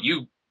like you what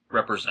you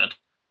represent.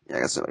 Yeah, I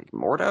guess, like,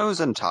 Mordo's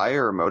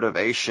entire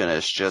motivation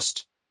is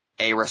just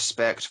a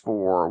respect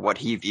for what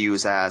he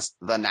views as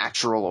the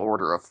natural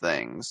order of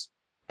things.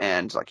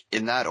 And, like,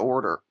 in that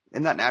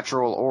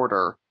natural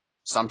order,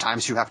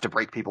 sometimes you have to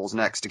break people's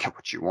necks to get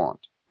what you want.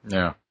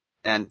 Yeah.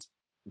 And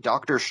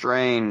Doctor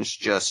Strange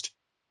just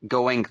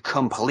going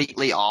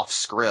completely off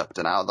script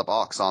and out of the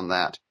box on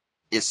that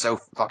is so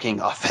fucking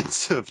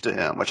offensive to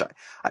him, which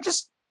I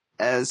just,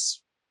 as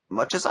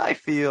much as I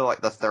feel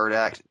like the third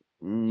act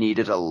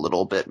needed a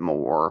little bit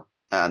more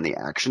in the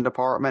action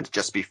department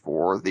just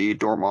before the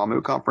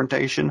Dormammu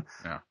confrontation,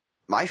 yeah.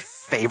 My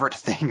favorite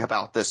thing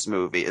about this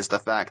movie is the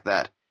fact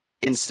that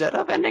Instead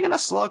of ending in a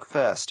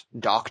slugfest,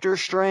 Doctor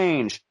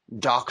Strange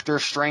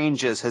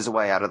Stranges his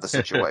way out of the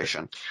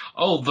situation.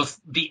 Oh,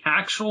 the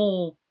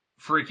actual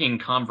freaking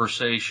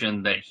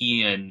confrontation that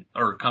he and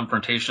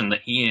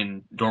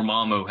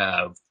Dormammu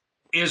have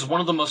is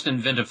one of the most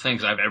inventive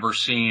things I've ever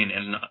seen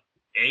in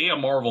A, a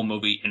Marvel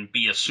movie, and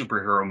B, a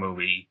superhero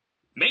movie.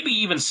 Maybe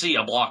even C,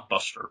 a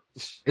blockbuster.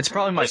 It's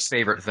probably my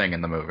favorite thing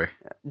in the movie.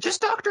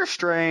 Just Doctor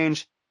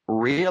Strange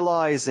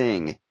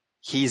realizing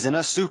he's in a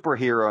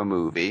superhero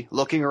movie,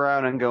 looking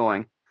around and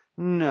going,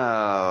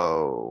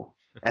 no.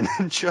 And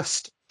then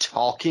just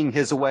talking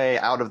his way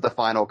out of the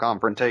final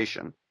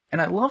confrontation.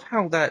 And I love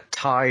how that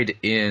tied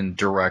in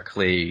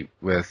directly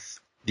with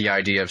the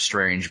idea of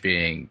Strange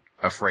being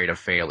afraid of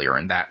failure,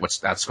 and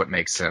that's what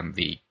makes him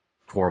the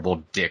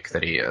horrible dick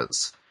that he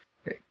is.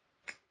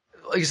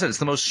 Like I said, it's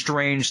the most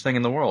strange thing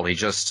in the world. He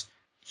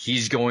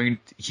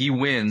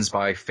wins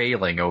by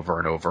failing over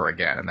and over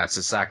again, and that's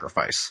his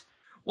sacrifice.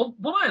 Well,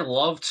 what I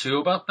love too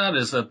about that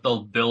is that the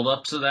build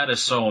up to that is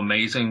so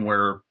amazing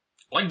where,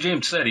 like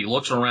James said, he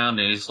looks around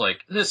and he's like,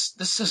 this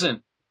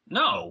isn't,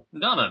 no,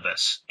 none of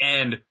this.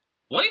 And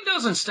what he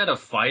does instead of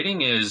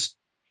fighting is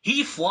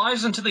he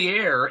flies into the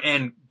air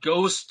and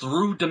goes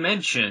through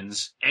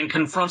dimensions and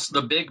confronts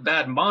the big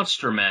bad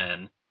monster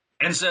man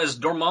and says,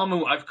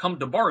 Dormammu, I've come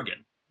to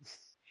bargain.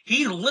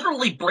 He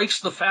literally breaks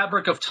the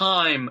fabric of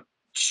time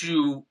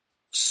to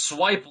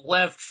swipe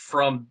left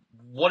from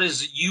what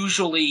is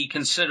usually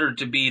considered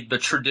to be the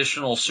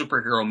traditional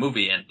superhero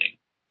movie ending.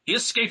 He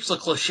escapes the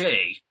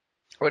cliche.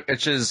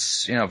 Which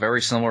is,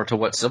 very similar to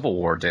what Civil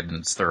War did in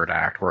its third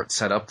act, where it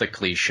set up the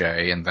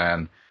cliche and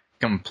then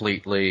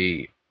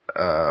completely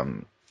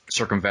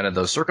circumvented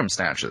those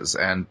circumstances.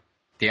 And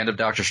the end of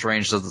Doctor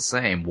Strange does the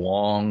same.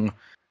 Wong,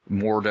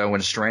 Mordo,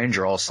 and Strange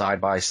are all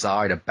side by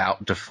side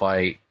about to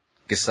fight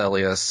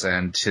Caecilius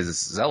and his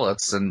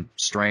zealots, and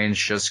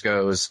Strange just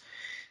goes,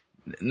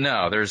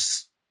 no,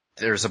 there's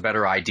a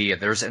better idea.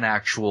 There's an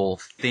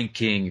actual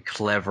thinking,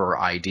 clever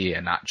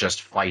idea, not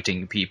just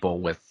fighting people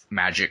with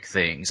magic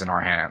things in our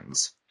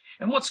hands.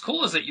 And what's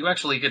cool is that you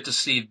actually get to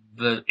see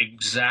the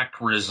exact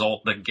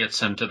result that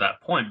gets him to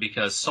that point,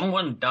 because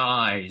someone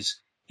dies,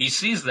 he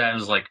sees that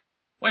and is like,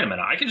 wait a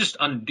minute, I can just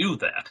undo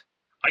that.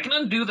 I can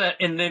undo that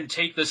and then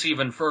take this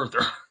even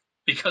further.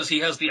 Because he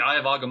has the Eye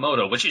of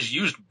Agamotto, which is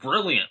used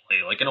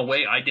brilliantly, like in a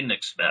way I didn't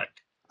expect.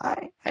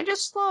 I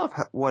just love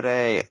what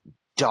a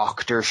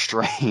Doctor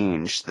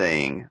Strange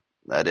thing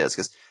that is,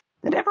 because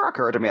it never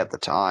occurred to me at the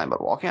time,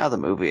 but walking out of the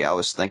movie, I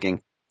was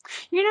thinking,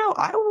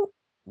 I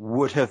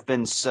would have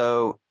been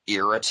so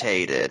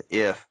irritated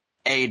if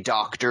a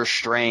Doctor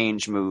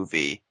Strange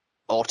movie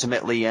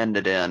ultimately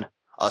ended in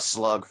a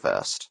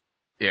slugfest.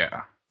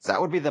 Yeah. That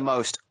would be the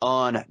most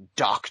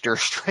un-Doctor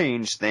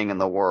Strange thing in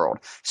the world.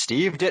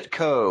 Steve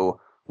Ditko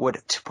would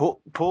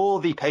pull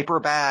the paper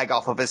bag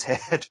off of his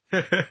head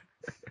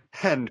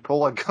and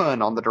pull a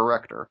gun on the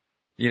director.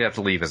 You'd have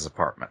to leave his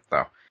apartment,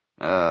 though.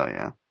 Oh,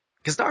 yeah.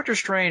 Because Doctor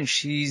Strange,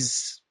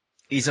 he's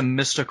a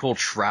mystical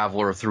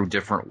traveler through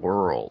different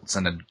worlds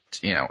and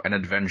an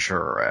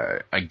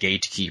adventurer, a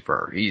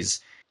gatekeeper.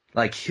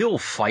 He'll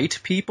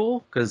fight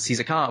people because he's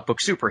a comic book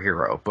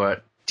superhero,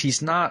 but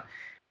he's not.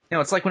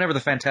 It's like whenever the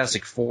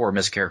Fantastic Four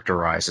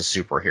mischaracterize as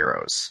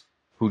superheroes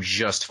who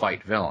just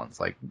fight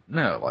villains.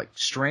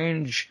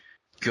 Strange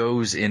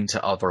goes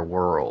into other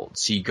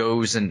worlds. He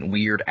goes in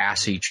weird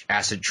acid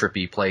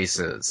trippy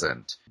places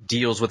and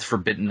deals with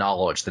forbidden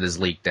knowledge that is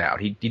leaked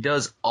out. He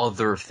does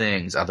other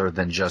things other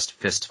than just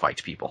fist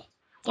fight people.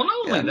 Well,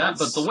 not only that,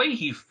 but the way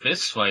he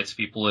fist fights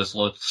people is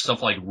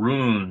stuff like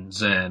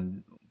runes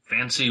and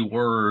fancy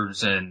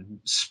words and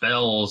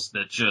spells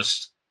that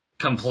just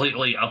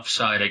completely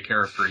upside a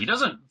character. He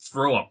doesn't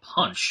throw a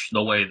punch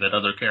the way that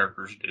other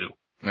characters do.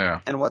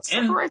 Yeah. And what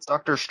separates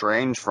Doctor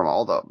Strange from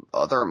all the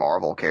other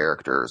Marvel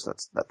characters,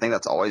 that thing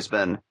that's always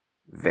been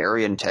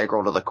very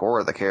integral to the core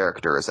of the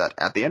character, is that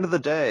at the end of the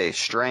day,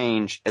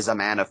 Strange is a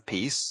man of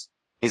peace.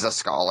 He's a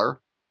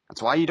scholar.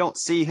 That's why you don't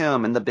see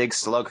him in the big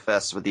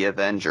slugfest with the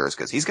Avengers,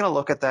 because he's going to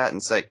look at that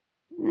and say,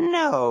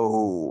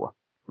 no,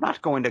 I'm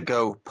not going to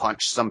go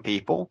punch some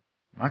people.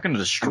 I'm not going to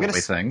destroy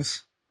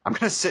things. I'm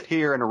going to sit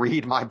here and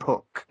read my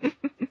book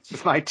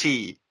with my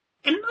tea.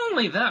 And not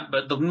only that,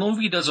 but the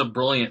movie does a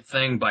brilliant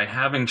thing by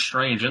having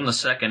Strange in the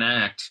second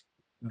act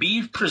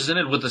be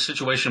presented with a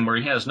situation where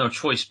he has no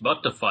choice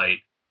but to fight,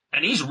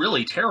 and he's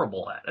really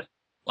terrible at it.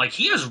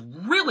 He is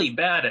really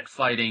bad at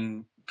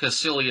fighting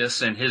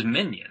Caecilius and his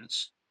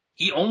minions.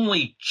 He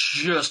only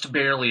just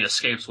barely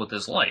escapes with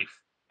his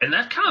life. And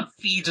that kind of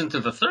feeds into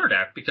the third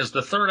act, because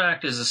the third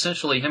act is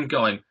essentially him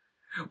going,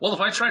 well,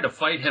 if I try to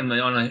fight him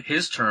on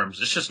his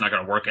terms, it's just not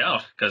going to work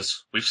out,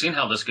 because we've seen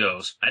how this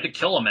goes. I had to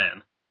kill a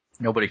man.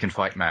 Nobody can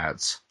fight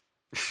Mads.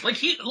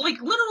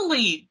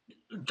 Literally,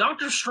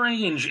 Doctor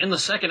Strange in the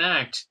second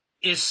act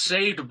is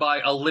saved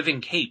by a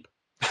living cape.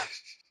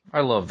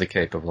 I love the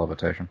Cape of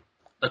Levitation.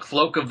 The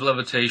Cloak of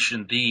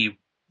Levitation, the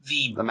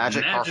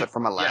magic carpet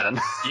from Aladdin.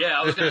 Yeah,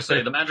 I was going to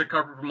say, the magic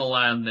carpet from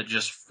Aladdin that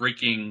just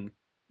freaking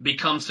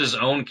becomes his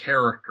own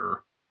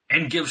character.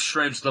 and gives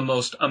Strange the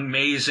most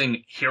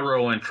amazing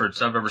hero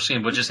entrance I've ever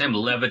seen, which is him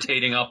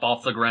levitating up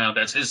off the ground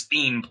as his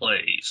theme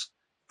plays.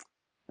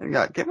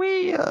 Yeah, can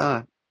we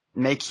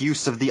make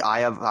use of the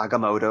Eye of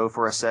Agamotto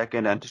for a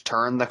second and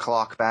turn the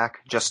clock back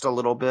just a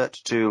little bit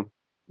to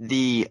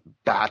the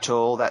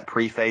battle that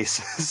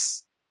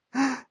prefaces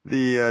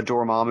the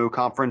Dormammu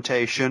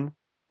confrontation,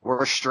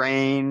 where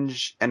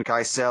Strange and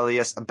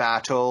Caecilius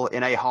battle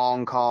in a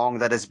Hong Kong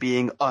that is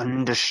being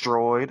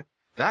undestroyed?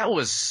 That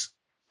was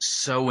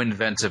so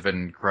inventive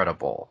and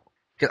incredible.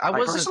 'Cause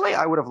Personally,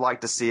 I would have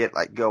liked to see it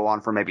go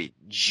on for maybe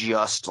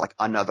just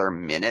another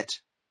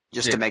minute,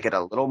 just to make it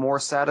a little more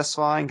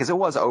satisfying, because it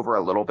was over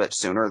a little bit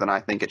sooner than I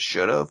think it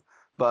should have.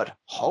 But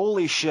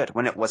holy shit,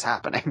 when it was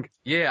happening.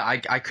 Yeah,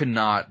 I could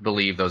not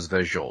believe those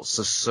visuals.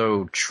 Just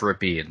so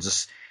trippy and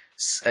just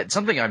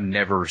something I've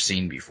never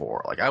seen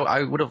before.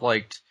 I would have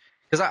liked,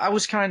 because I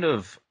was kind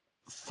of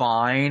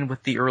fine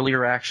with the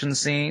earlier action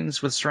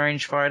scenes with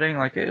Strange fighting.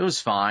 It was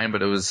fine,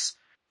 but it was,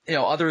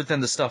 other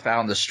than the stuff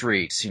out in the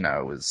streets, it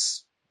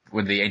was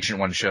when the Ancient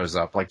One shows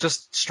up,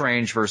 just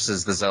Strange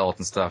versus the Zealot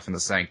and stuff in the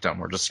Sanctum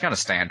were just kind of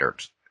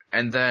standard.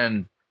 And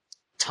then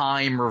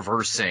time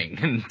reversing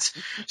and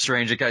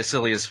Strange and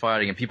Caecilius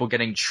fighting and people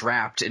getting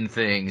trapped in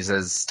things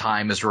as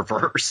time is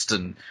reversed,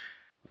 and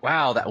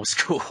wow, that was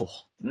cool.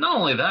 Not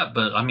only that,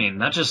 but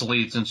that just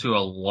leads into a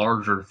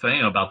larger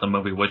thing about the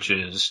movie, which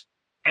is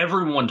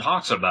everyone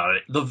talks about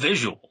it. The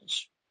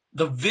visuals.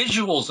 The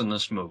visuals in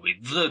this movie.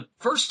 The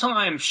first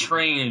time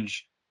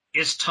Strange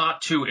is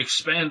taught to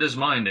expand his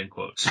mind, in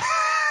quotes,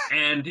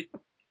 and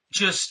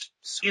just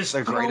is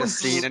the greatest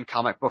scene in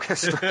comic book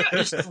history. Yeah,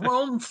 is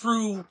thrown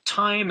through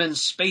time and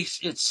space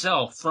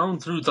itself, thrown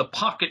through the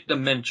pocket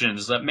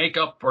dimensions that make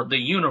up the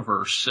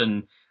universe,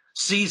 and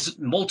sees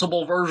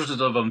multiple versions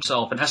of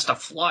himself and has to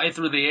fly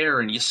through the air,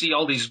 and you see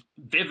all these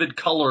vivid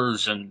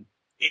colors, and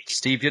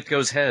Steve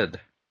Ditko's head.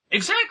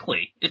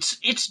 Exactly.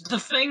 It's the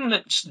thing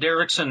that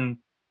Derrickson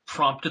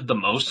prompted the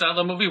most out of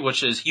the movie,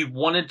 which is he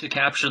wanted to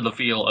capture the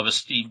feel of a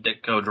Steve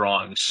Ditko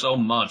drawing so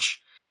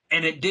much,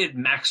 and it did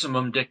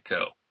maximum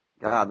Ditko.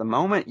 The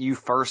moment you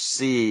first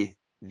see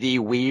the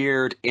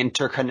weird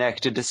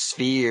interconnected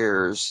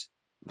spheres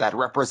that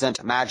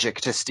represent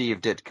magic to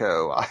Steve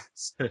Ditko,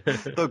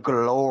 the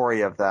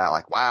glory of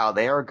that, wow,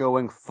 they are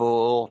going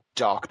full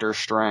Doctor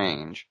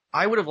Strange.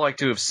 I would have liked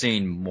to have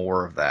seen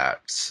more of that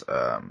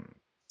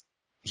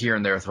here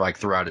and there,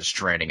 throughout his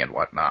training and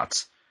whatnot,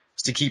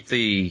 just to keep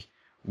the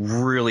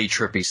really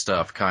trippy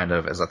stuff kind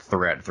of as a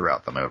thread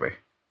throughout the movie.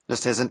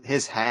 Just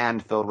his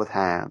hand filled with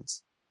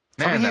hands.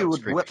 Man, he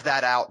would whip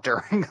that out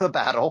during the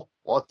battle.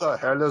 What the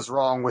hell is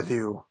wrong with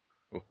you?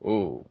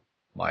 Oh,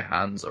 my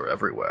hands are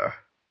everywhere.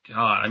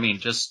 God,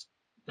 just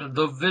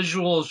the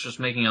visuals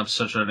just making up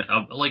such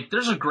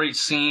there's a great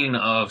scene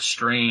of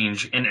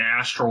Strange in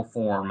astral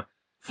form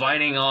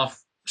fighting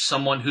off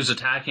someone who's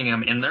attacking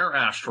him in their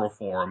astral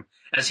form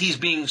as he's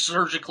being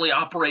surgically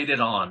operated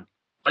on.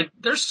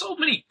 There's so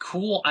many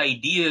cool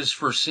ideas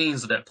for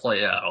scenes that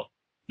play out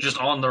just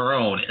on their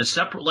own. It's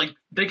separate,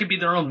 they could be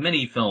their own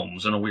mini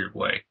films in a weird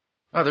way.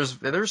 Oh,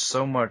 there's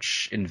so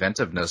much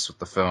inventiveness with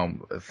the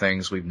film,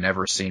 things we've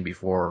never seen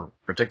before,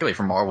 particularly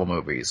from Marvel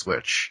movies,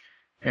 which,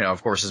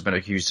 of course has been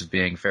accused of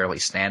being fairly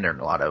standard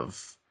in a lot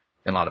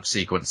of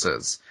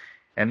sequences.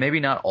 And maybe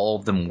not all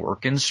of them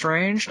work in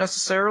Strange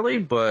necessarily,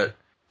 but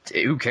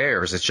who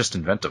cares? It's just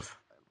inventive.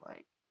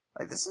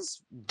 This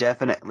is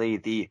definitely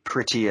the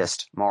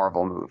prettiest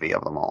Marvel movie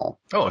of them all.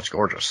 Oh, it's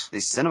gorgeous. The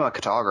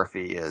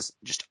cinematography is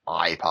just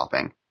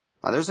eye-popping.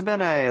 There's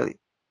been a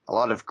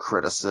lot of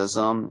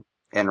criticism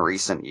in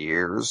recent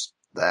years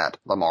that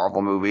the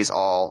Marvel movies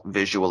all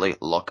visually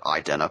look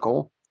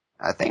identical.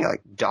 I think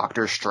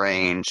Doctor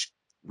Strange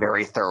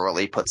very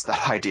thoroughly puts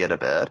that idea to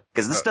bed,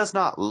 because this does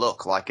not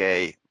look like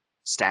a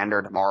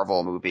standard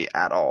Marvel movie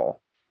at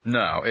all.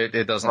 No,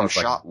 it doesn't From look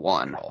shot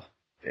one.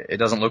 It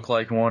doesn't look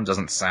like one,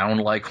 doesn't sound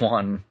like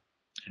one.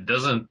 It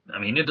doesn't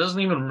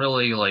even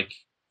really,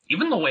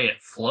 even the way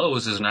it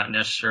flows is not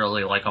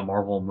necessarily like a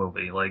Marvel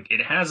movie.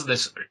 It has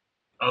this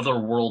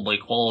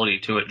otherworldly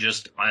quality to it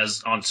just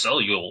as on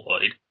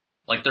celluloid.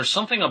 There's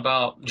something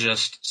about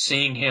just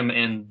seeing him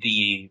in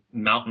the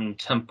mountain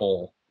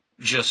temple,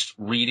 just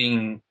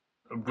reading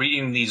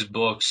these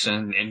books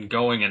and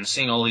going and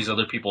seeing all these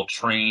other people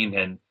train,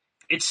 and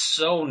it's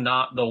so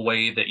not the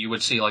way that you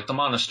would see the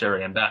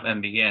monastery in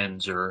Batman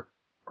Begins or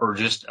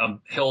just a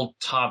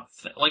hilltop.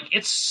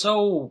 It's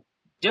so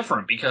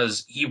different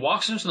because he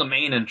walks into the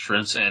main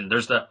entrance and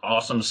there's that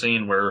awesome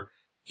scene where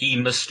he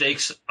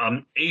mistakes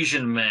an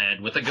Asian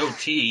man with a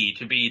goatee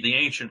to be the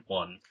Ancient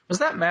One. Was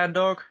that Mad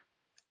Dog?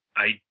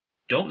 I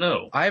don't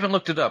know. I haven't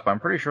looked it up. I'm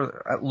pretty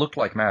sure it looked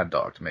like Mad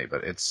Dog to me,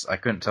 but I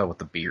couldn't tell with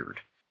the beard.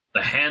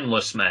 The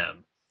Handless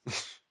Man.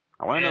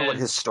 I want to know what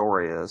his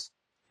story is.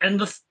 And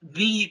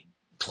the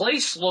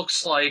place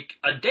looks like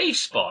a day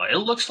spa. It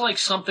looks like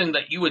something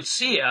that you would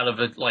see out of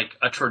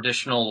a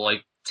traditional,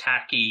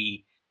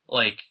 tacky,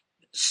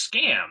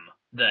 scam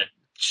that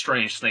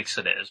Strange thinks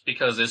it is,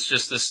 because it's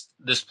just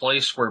this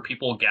place where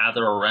people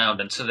gather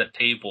around and sit at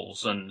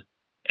tables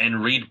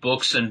and read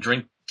books and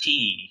drink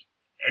tea.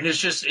 And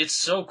it's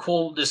so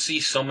cool to see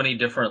so many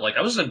different, like,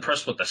 I was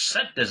impressed with the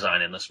set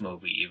design in this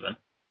movie, even.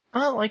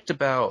 What I liked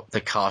about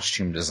the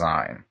costume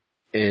design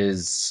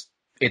is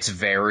it's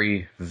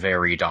very,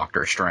 very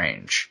Doctor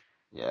Strange.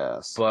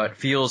 Yes. But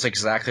feels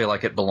exactly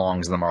like it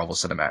belongs in the Marvel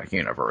Cinematic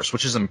Universe,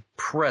 which is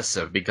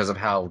impressive because of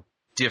how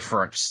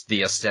different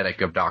the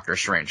aesthetic of Doctor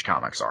Strange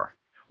comics are.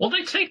 Well,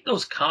 they take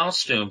those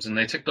costumes and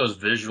they take those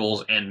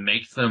visuals and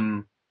make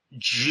them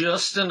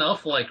just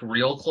enough like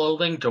real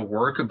clothing to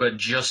work, but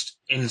just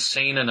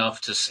insane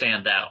enough to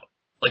stand out.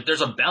 Like,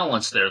 there's a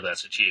balance there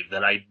that's achieved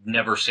that I'd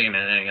never seen in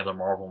any other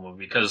Marvel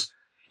movie. Because,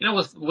 you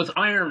know, with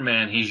Iron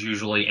Man, he's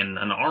usually in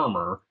an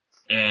armor,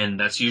 and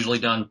that's usually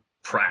done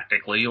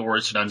practically, or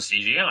it's done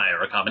CGI,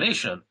 or a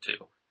combination of the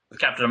two. With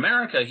Captain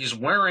America, he's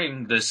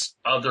wearing this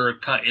other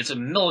kind, it's a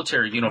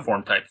military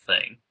uniform type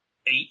thing.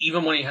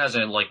 Even when he has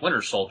a, like,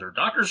 Winter Soldier,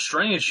 Doctor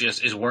Strange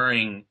just is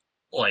wearing,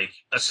 like,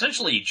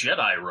 essentially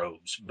Jedi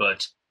robes,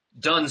 but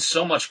done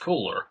so much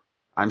cooler.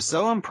 I'm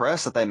so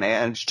impressed that they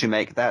managed to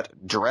make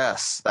that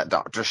dress that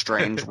Doctor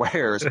Strange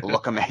wears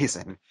look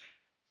amazing.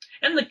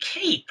 And the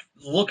cape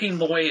looking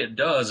the way it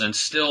does and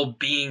still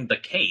being the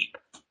cape.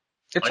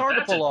 It's Like, hard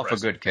to that's pull off a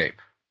impressive. good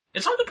cape.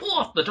 It's hard to pull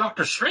off the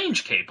Doctor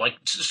Strange cape. Like,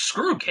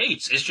 screw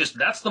capes. It's just,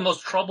 that's the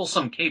most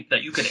troublesome cape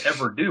that you could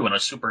ever do in a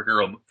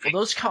superhero movie.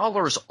 Well, those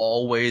collars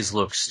always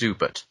look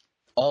stupid.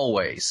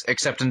 Always.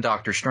 Except in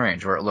Doctor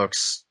Strange, where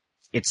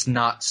it's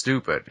not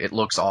stupid. It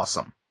looks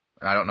awesome.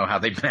 And I don't know how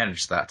they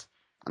managed that.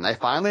 And they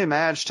finally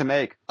managed to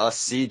make a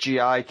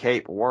CGI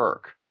cape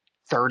work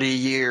 30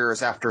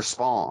 years after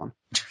Spawn.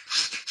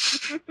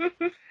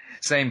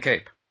 Same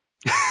cape.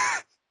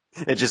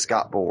 It just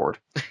got bored.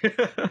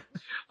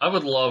 I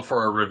would love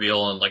for a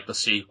reveal in, like, the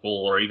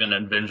sequel or even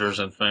Avengers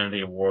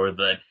Infinity War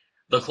that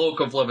the Cloak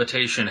of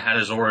Levitation had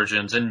his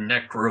origins in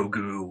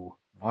Necrogoo.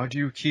 Why do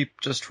you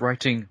keep just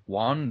writing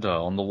Wanda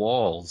on the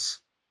walls?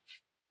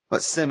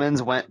 But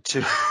Simmons went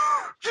to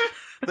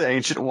the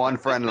Ancient One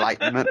for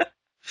enlightenment.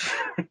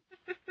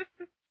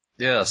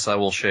 Yes, I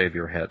will shave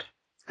your head.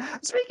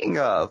 Speaking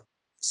of,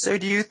 so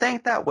do you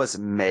think that was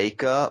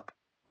makeup?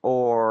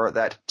 Or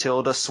that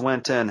Tilda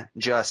Swinton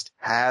just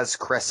has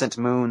crescent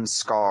moon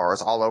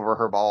scars all over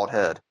her bald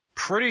head?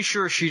 Pretty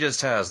sure she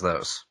just has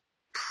those.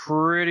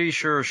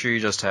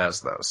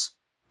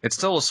 It's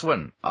Tilda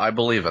Swinton. I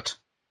believe it.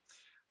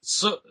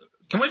 So,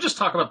 can we just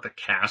talk about the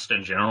cast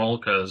in general?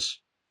 Because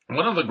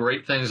one of the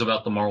great things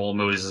about the Marvel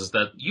movies is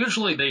that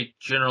usually they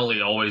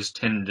generally always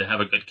tend to have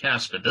a good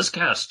cast, but this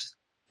cast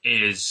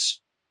is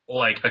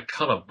like a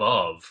cut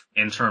above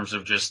in terms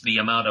of just the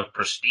amount of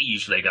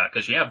prestige they got.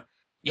 Because you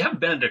have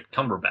Benedict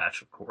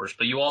Cumberbatch, of course,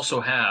 but you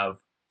also have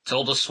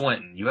Tilda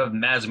Swinton, you have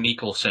Mads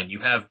Mikkelsen, you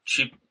have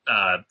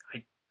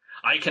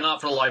I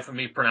cannot for the life of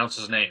me pronounce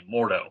his name,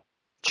 Mordo.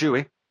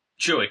 Chewie.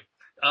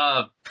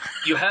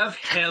 You have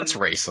him. That's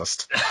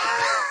racist.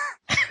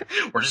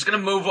 We're just gonna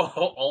move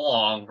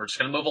along. You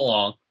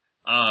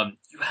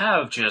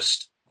have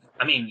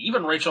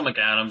even Rachel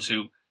McAdams,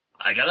 who,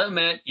 I gotta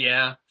admit,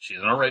 yeah, she's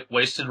in a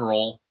wasted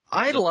role.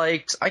 I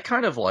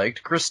kind of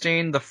liked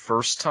Christine the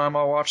first time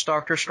I watched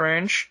Doctor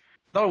Strange.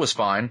 Thought it was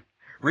fine.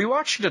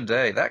 Rewatching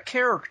today, that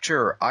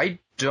character, I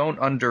don't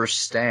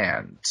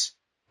understand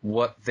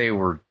what they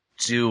were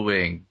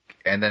doing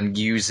and then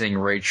using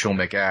Rachel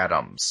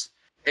McAdams.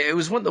 It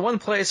was the one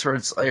place where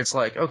it's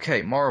like,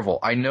 okay, Marvel,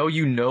 I know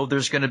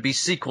there's going to be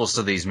sequels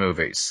to these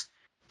movies.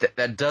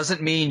 That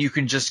doesn't mean you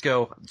can just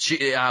go,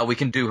 we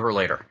can do her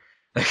later.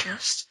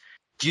 Just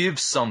give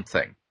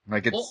something.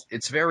 Like,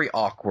 it's very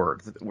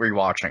awkward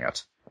rewatching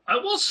it. I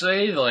will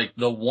say, like,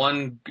 the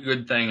one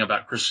good thing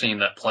about Christine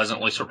that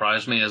pleasantly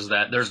surprised me is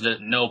that there's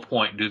no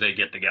point do they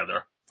get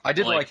together. I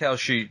did like how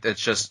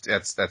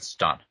that's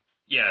done.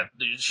 Yeah,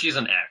 she's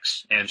an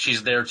X, and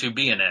she's there to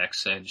be an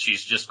X, and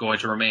she's just going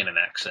to remain an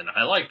X, and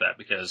I like that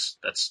because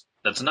that's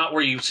not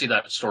where you see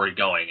that story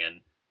going,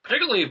 and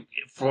particularly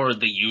for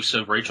the use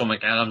of Rachel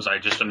McAdams, I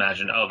just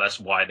imagine, that's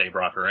why they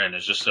brought her in,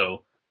 is just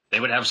so they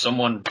would have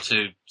someone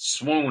to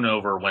swoon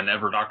over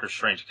whenever Doctor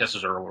Strange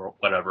kisses her or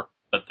whatever,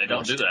 but they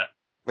don't do that.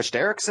 Which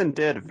Derrickson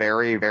did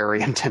very,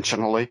 very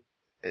intentionally.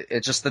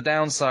 It's just the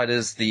downside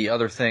is the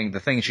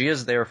thing she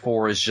is there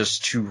for is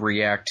just to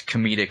react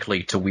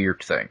comedically to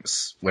weird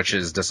things, which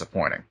is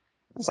disappointing.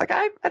 It's like,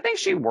 I think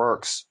she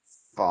works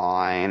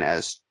fine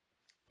as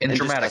in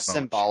dramatic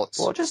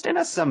just in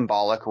a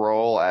symbolic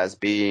role as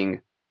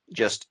being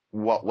just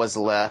what was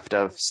left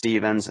of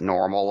Steven's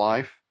normal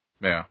life.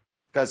 Yeah.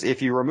 Because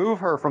if you remove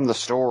her from the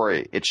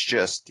story, it's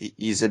just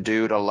he's a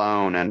dude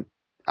alone in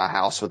a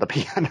house with a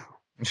piano.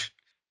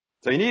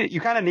 So you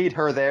kind of need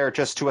her there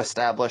just to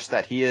establish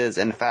that he is,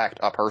 in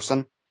fact, a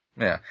person.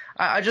 Yeah.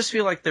 I just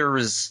feel like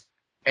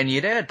and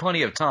you'd had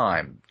plenty of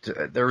time,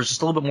 there was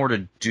just a little bit more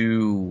to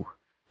do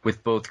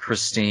with both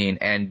Christine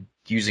and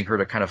using her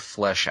to kind of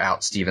flesh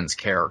out Steven's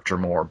character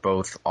more,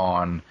 both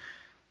on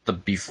the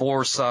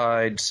before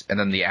side and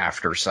then the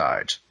after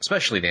side,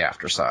 especially the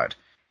after side.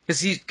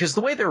 Because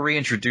the way they're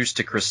reintroduced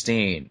to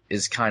Christine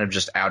is kind of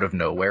just out of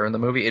nowhere in the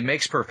movie. It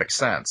makes perfect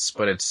sense,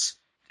 but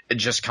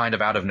just kind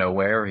of out of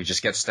nowhere. He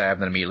just gets stabbed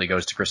and then immediately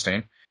goes to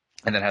Christine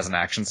and then has an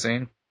action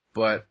scene.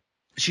 But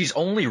she's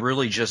only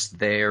really just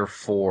there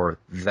for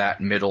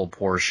that middle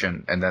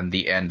portion and then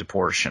the end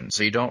portion.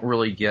 So you don't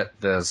really get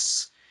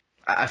this.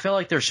 I feel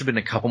like there should have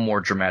been a couple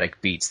more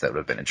dramatic beats that would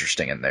have been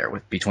interesting in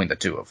there between the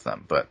two of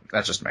them, but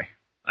that's just me.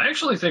 I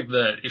actually think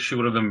that issue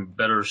would have been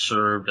better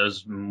served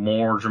as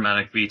more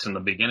dramatic beats in the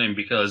beginning,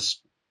 because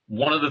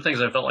one of the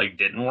things I felt like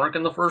didn't work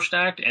in the first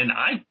act, and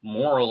I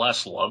more or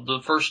less loved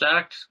the first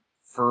act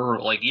for,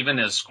 like, even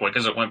as quick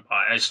as it went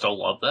by, I still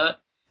love that.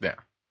 Yeah.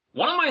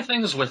 One of my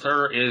things with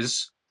her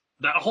is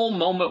that whole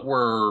moment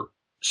where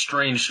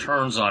Strange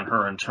turns on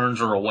her and turns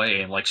her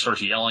away and, like,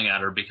 starts yelling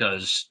at her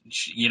because,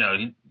 she, you know,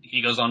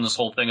 he goes on this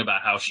whole thing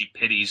about how she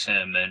pities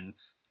him and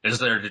is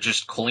there to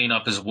just clean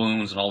up his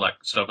wounds and all that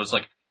stuff. It's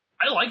like,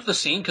 I liked the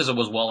scene because it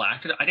was well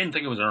acted. I didn't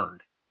think it was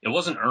earned. It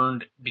wasn't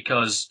earned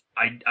because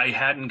I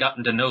hadn't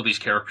gotten to know these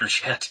characters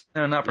yet.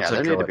 No, not Yeah,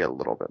 particularly. there need to be a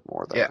little bit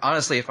more there. Yeah,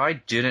 honestly, if I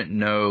didn't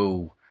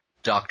know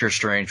Doctor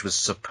Strange was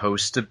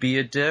supposed to be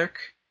a dick,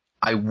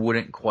 I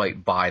wouldn't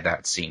quite buy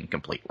that scene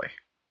completely.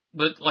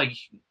 But, like,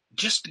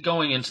 just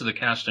going into the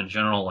cast in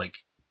general, like,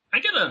 I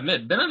gotta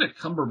admit, Benedict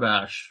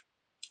Cumberbatch,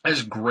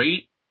 as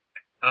great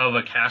of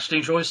a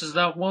casting choice as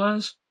that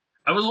was,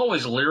 I was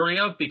always leery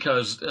of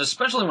because,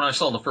 especially when I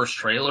saw the first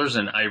trailers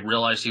and I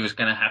realized he was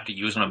gonna have to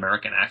use an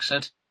American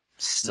accent.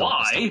 Still a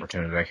missed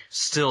opportunity.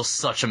 Still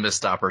such a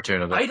missed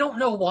opportunity. I don't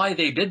know why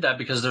they did that,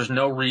 because there's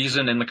no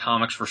reason in the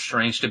comics for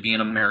Strange to be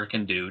an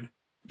American dude.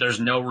 There's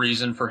no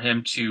reason for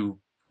him to,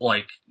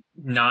 like,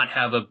 not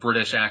have a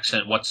British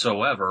accent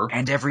whatsoever.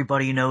 And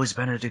everybody knows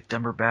Benedict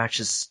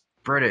Cumberbatch is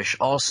British.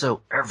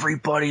 Also,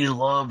 everybody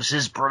loves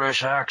his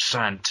British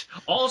accent.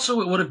 Also,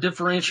 it would have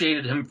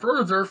differentiated him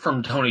further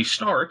from Tony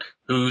Stark,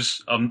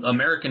 who's an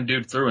American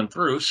dude through and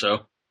through, so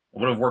it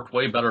would have worked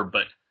way better.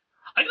 But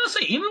I gotta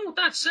say, even with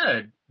that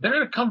said,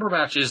 Benedict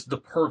Cumberbatch is the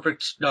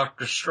perfect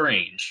Doctor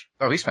Strange.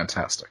 Oh, he's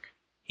fantastic.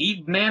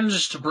 He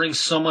manages to bring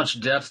so much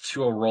depth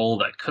to a role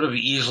that could have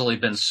easily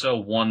been so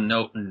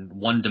one-note and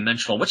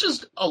one-dimensional, which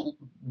is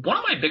one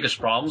of my biggest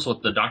problems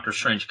with the Doctor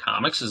Strange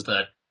comics, is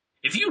that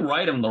if you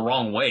write him the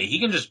wrong way, he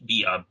can just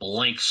be a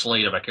blank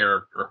slate of a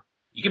character.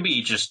 You can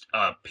be just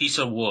a piece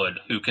of wood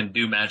who can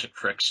do magic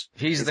tricks.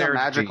 He's there a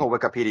magical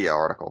Wikipedia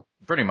article.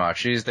 Pretty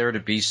much. He's there to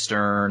be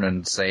stern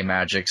and say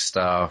magic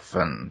stuff,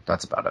 and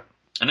that's about it.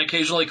 And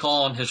occasionally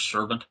call on his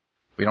servant.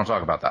 We don't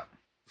talk about that.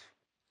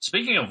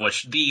 Speaking of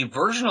which, the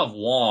version of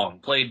Wong,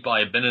 played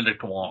by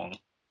Benedict Wong.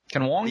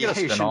 Can Wong The get a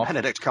Asian spin-off?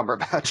 Benedict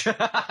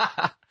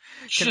Cumberbatch.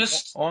 Can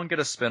Wong get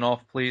a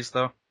spin-off, please,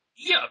 though?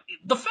 Yeah,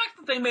 the fact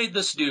that they made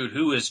this dude,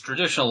 who is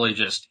traditionally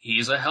just,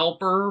 he's a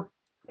helper,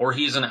 or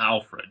he's an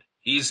Alfred.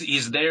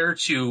 He's there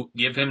to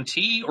give him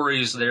tea, or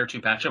he's there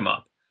to patch him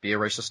up. Be a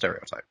racist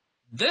stereotype.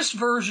 This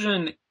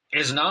version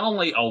is not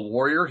only a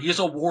warrior, he's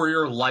a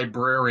warrior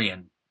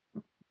librarian.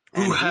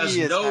 Who And has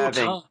he is no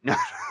having time.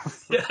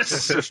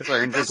 Yes. Doctor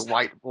Strange's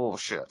white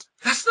bullshit.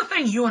 That's the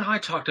thing you and I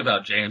talked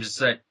about, James, is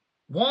that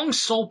Wong's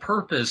sole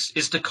purpose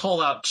is to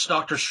call out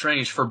Doctor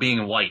Strange for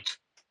being white.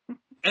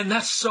 And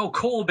that's so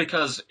cool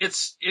because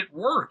it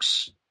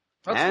works.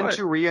 And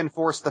to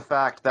reinforce the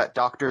fact that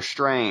Doctor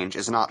Strange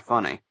is not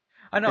funny.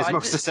 I know, His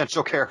most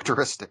essential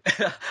characteristic.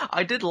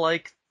 I did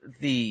like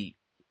the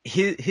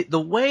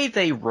way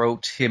they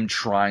wrote him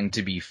trying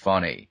to be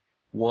funny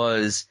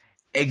was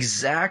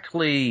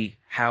exactly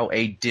how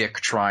a dick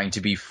trying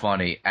to be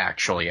funny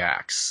actually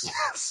acts.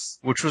 Yes.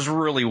 Which was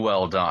really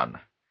well done.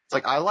 It's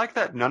like, I like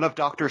that none of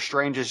Doctor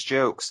Strange's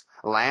jokes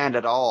land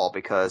at all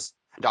because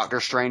Doctor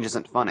Strange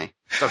isn't funny.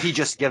 So he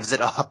just gives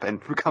it up and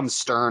becomes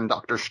stern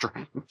Doctor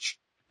Strange.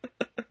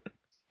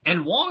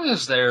 And Wong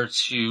is there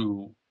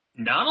to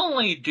not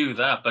only do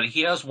that, but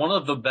he has one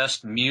of the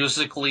best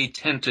musically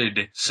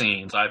tinted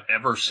scenes I've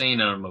ever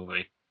seen in a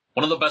movie.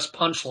 One of the best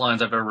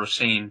punchlines I've ever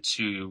seen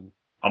to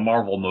a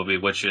Marvel movie,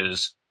 which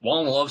is,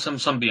 Wong loves him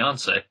some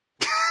Beyonce.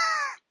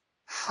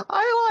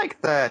 I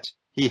like that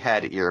he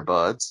had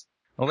earbuds.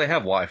 Well, they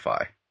have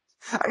Wi-Fi.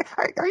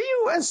 Are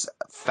you as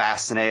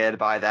fascinated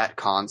by that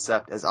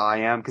concept as I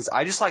am? Because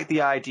I just like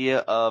the idea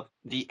of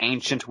the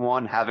Ancient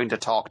One having to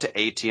talk to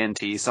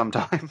AT&T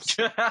sometimes.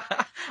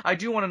 I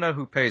do want to know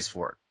who pays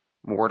for it.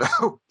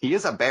 Mordo, he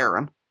is a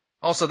baron.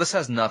 Also, this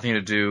has nothing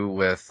to do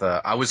with,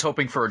 I was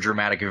hoping for a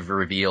dramatic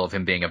reveal of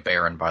him being a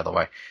baron, by the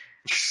way.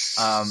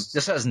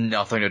 This has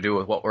nothing to do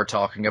with what we're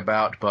talking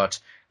about, but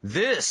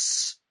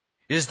this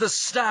is the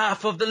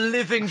staff of the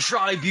Living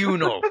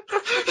Tribunal.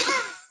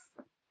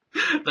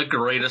 The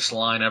greatest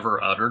line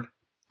ever uttered.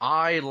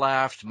 I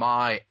laughed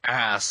my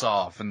ass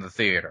off in the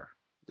theater.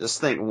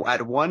 Just think,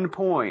 at one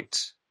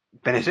point,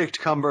 Benedict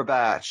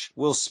Cumberbatch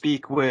will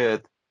speak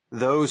with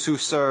those who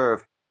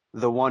serve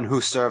the one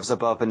who serves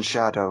above in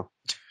shadow.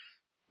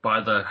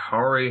 By the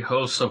hoary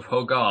hosts of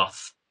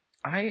Hogoth.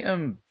 I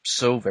am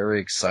so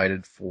very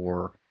excited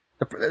for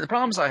the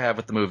problems I have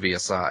with the movie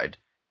aside.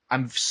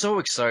 I'm so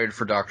excited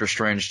for Doctor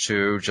Strange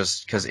 2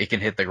 just because it can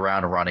hit the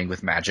ground running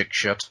with magic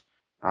shit.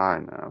 I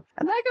know.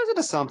 And that goes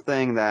into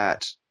something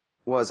that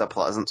was a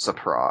pleasant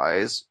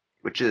surprise,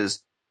 which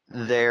is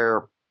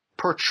their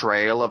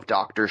portrayal of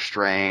Doctor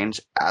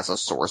Strange as a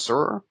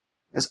sorcerer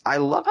is I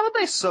love how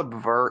they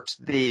subvert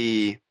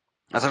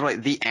essentially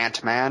the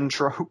Ant-Man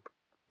trope.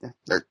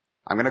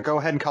 I'm going to go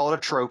ahead and call it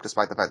a trope,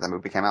 despite the fact that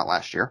movie came out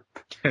last year.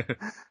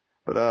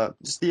 But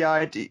just the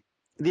idea,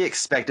 the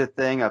expected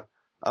thing of,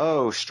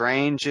 oh,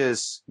 Strange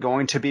is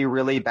going to be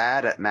really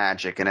bad at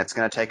magic, and it's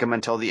going to take him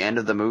until the end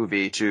of the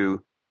movie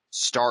to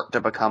start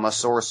to become a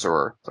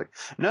sorcerer. It's like,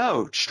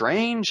 no,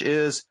 Strange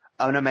is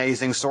an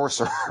amazing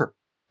sorcerer,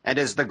 and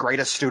is the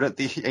greatest student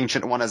the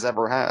Ancient One has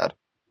ever had.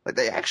 Like,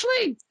 they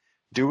actually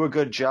do a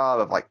good job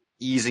of, like,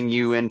 easing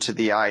you into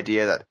the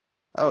idea that,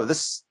 oh,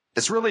 this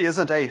really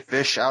isn't a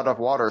fish out of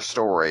water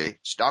story.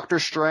 Doctor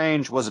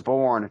Strange was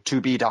born to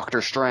be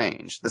Doctor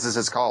Strange. This is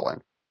his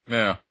calling.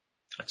 Yeah.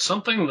 It's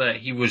something that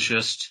he was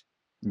just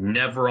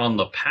never on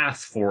the path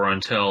for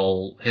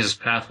until his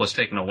path was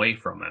taken away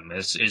from him.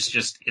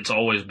 It's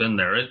always been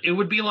there. It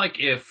would be like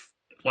if,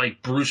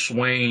 like, Bruce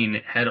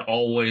Wayne had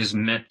always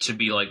meant to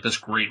be like this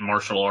great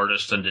martial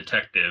artist and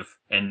detective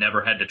and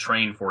never had to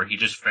train for it. He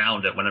just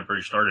found it whenever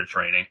he started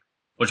training,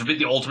 which would be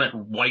the ultimate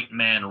white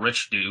man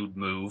rich dude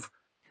move.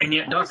 And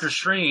yet Doctor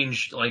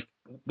Strange, like,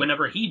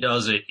 whenever he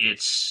does it,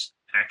 it's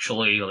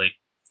actually, like,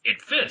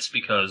 it fits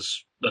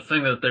because the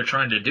thing that they're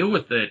trying to do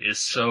with it is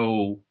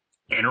so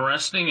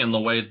interesting in the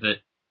way that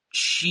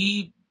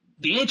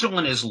the Ancient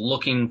One is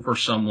looking for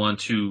someone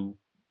to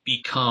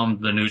become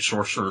the new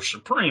Sorcerer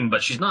Supreme,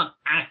 but she's not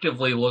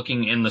actively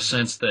looking in the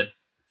sense that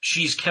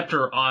she's kept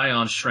her eye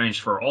on Strange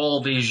for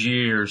all these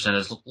years and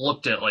has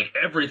looked at, like,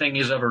 everything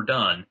he's ever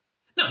done.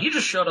 No, he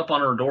just showed up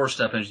on her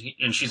doorstep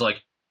and she's like,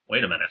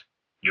 wait a minute.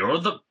 You're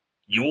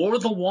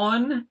the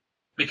one?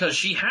 Because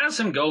she has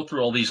him go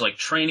through all these, like,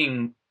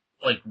 training,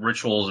 like,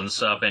 rituals and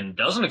stuff and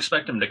doesn't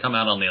expect him to come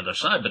out on the other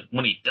side. But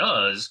when he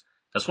does,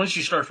 that's when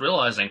she starts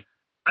realizing,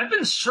 I've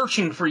been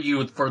searching for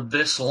you for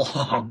this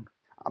long.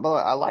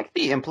 I like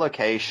the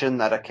implication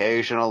that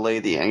occasionally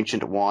the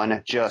Ancient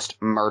One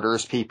just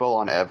murders people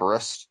on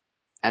Everest.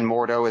 And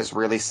Mordo is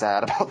really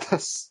sad about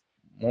this.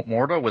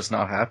 Mordo was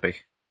not happy.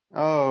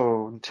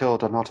 Oh,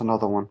 Tilda, not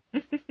another one.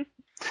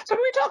 So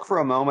can we talk for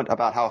a moment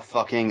about how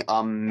fucking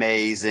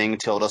amazing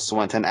Tilda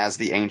Swinton as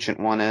the Ancient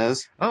One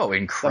is? Oh,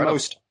 incredible. The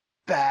most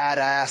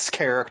badass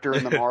character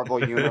in the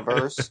Marvel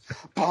Universe.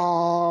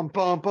 Bum,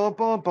 bum, bum,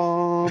 bum,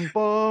 bum,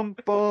 bum,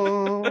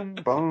 bum,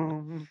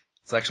 bum.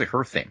 It's actually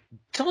her theme.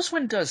 Tilda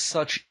Swinton does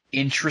such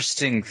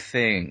interesting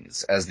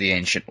things as the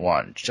Ancient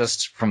One,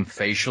 just from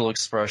facial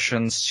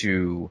expressions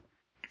to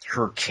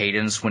her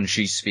cadence when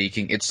she's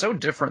speaking. It's so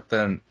different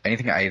than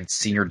anything I had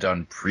seen her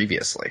done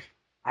previously.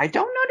 I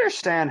don't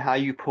understand how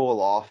you pull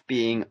off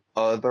being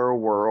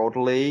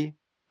otherworldly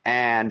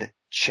and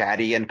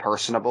chatty and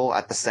personable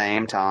at the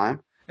same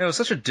time. It was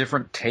such a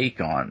different take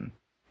on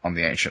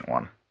the Ancient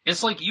One.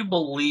 It's like you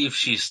believe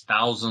she's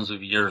thousands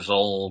of years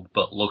old,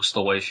 but looks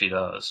the way she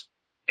does.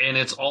 And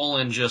it's all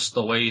in just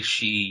the way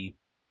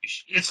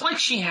it's like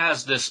she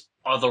has this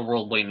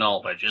otherworldly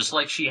knowledge. It's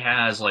like she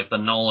has, like, the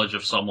knowledge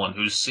of someone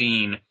who's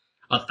seen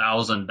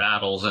 1,000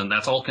 battles, and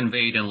that's all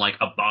conveyed in, like,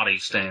 a body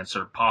stance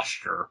or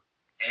posture.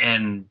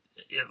 And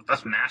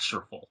that's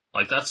masterful.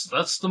 Like,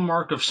 that's the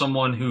mark of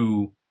someone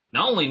who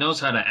not only knows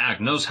how to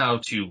act, knows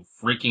how to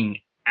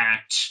freaking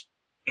act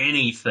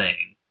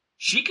anything.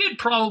 She could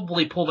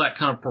probably pull that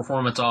kind of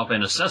performance off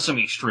in a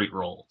Sesame Street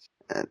role.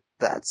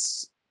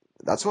 That's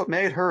what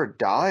made her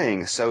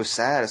dying so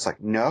sad. It's like,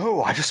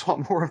 no, I just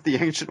want more of the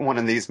Ancient One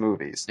in these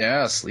movies.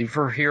 Yes, leave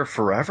her here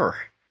forever.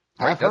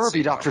 Have her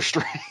be Doctor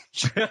Strange.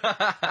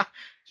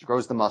 She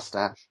grows the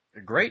mustache.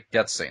 A great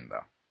death scene,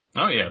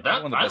 though. Oh yeah,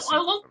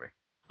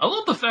 I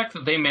love the fact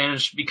that they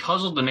managed,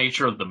 because of the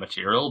nature of the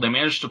material, they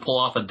managed to pull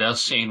off a death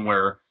scene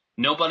where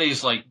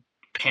nobody's, like,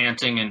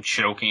 panting and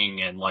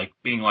choking and, like,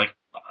 being like,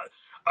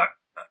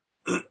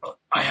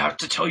 I have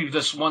to tell you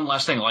this one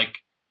last thing, like,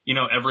 you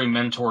know, every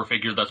mentor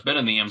figure that's been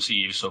in the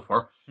MCU so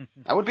far.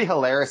 That would be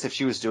hilarious if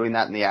she was doing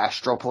that in the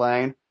astral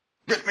plane.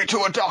 Get me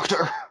to a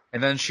doctor!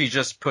 And then she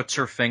just puts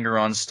her finger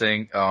on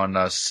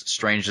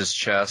Strange's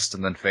chest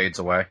and then fades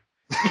away.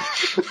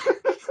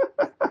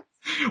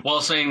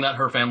 While saying that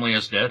her family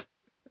is dead.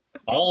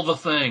 All the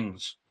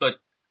things. But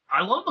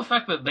I love the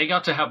fact that they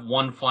got to have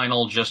one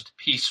final, just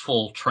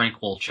peaceful,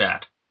 tranquil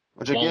chat.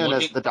 Which again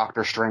is the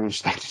Doctor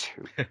Strange thing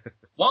to do.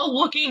 While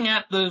looking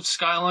at the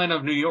skyline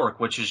of New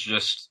York, which is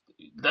just,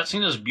 that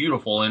scene is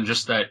beautiful, and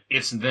just that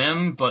it's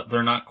them, but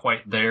they're not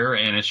quite there,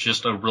 and it's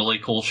just a really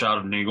cool shot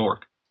of New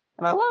York.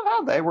 And I love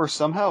how they were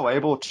somehow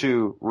able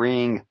to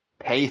wring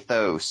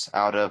pathos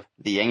out of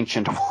the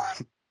Ancient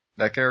One.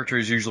 That character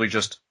is usually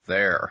just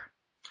there.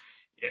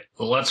 Yeah,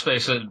 let's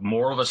face it,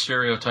 more of a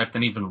stereotype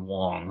than even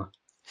Wong.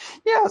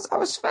 Yes, I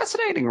was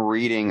fascinating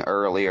reading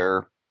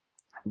earlier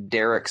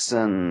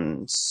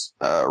Derrickson's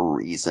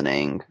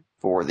reasoning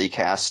for the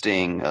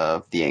casting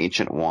of the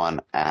Ancient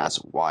One as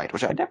White,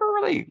 which I never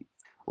really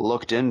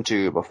looked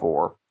into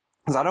before,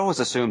 because I'd always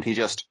assumed he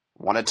just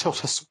wanted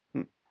Tilda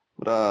Swinton.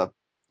 But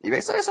he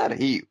basically said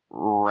he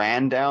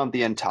ran down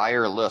the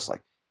entire list.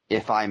 Like,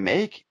 if I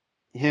make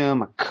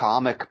him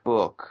comic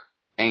book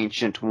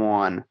Ancient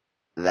One,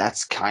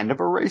 that's kind of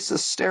a racist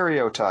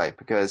stereotype,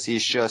 because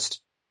he's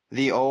just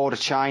the old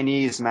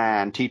Chinese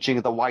man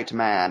teaching the white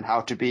man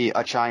how to be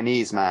a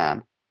Chinese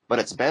man. But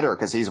it's better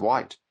because he's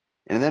white.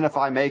 And then if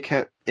I make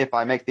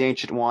the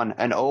Ancient One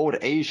an old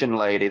Asian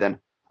lady, then,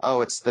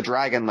 oh, it's the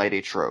Dragon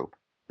Lady trope.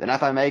 Then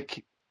if I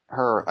make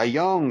her a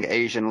young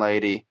Asian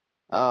lady,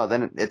 oh,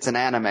 then it's an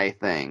anime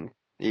thing.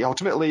 He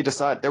ultimately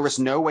decided there was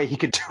no way he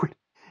could do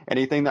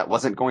anything that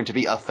wasn't going to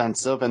be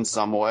offensive in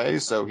some way,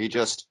 so he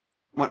just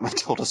went with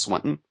Tilda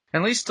Swinton.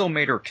 At least still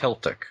made her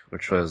Celtic,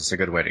 which was a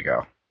good way to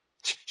go.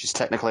 She's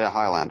technically a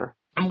Highlander.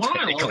 And what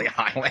Technically a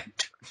Highlander.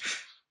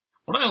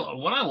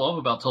 What I love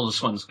about Tilda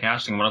Swinton's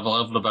casting, what I've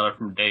loved about it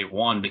from day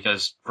one,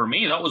 because for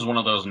me that was one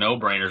of those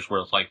no-brainers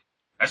where it's like,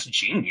 that's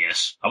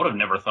genius. I would have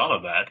never thought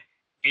of that.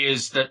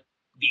 Is that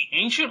the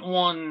Ancient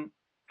One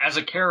as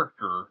a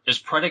character is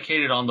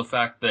predicated on the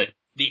fact that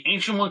the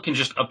Ancient One can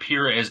just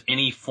appear as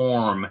any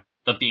form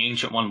that the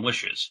Ancient One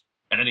wishes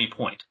at any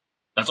point.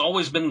 That's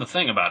always been the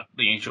thing about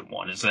the Ancient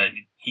One, is that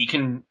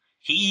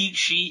he,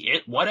 she,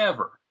 it,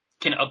 whatever,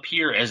 can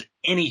appear as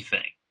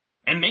anything.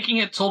 And making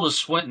it Tilda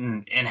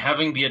Swinton and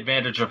having the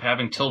advantage of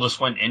having Tilda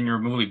Swinton in your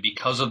movie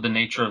because of the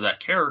nature of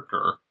that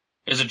character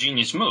is a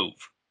genius move,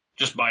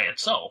 just by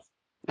itself.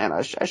 And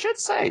I should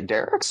say,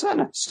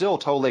 Derrickson still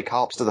totally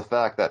cops to the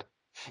fact that,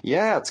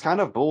 yeah, it's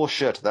kind of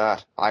bullshit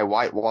that I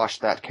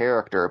whitewashed that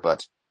character,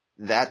 but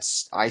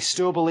I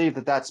still believe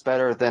that that's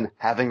better than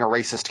having a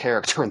racist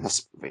character in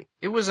this movie.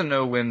 It was a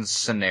no-win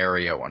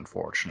scenario,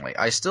 unfortunately.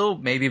 I still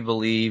maybe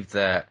believe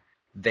that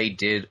they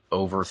did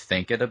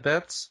overthink it a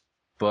bit,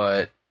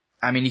 but,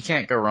 I mean, you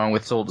can't go wrong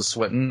with Tilda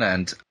Swinton,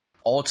 and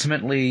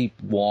ultimately,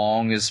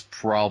 Wong is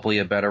probably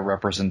a better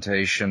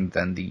representation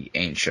than the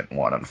Ancient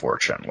One,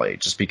 unfortunately,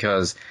 just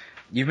because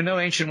even though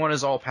Ancient One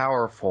is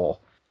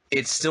all-powerful,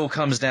 it still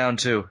comes down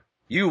to,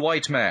 you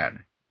white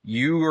man,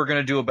 you are going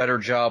to do a better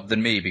job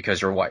than me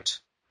because you're white.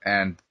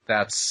 And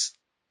that's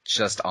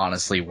just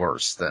honestly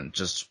worse than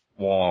just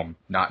Wong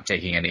not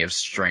taking any of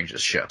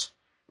Strange's shit.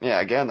 Yeah,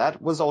 again,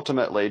 that was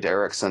ultimately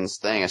Derrickson's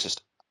thing. It's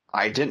just,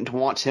 I didn't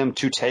want him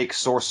to take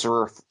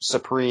Sorcerer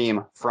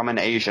Supreme from an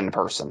Asian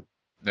person.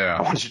 Yeah.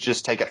 I wanted to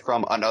just take it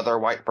from another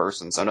white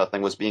person so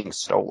nothing was being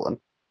stolen.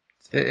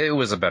 It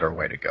was a better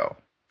way to go.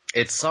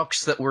 It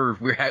sucks that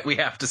we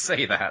have to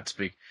say that,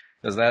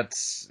 because that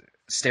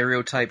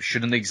stereotype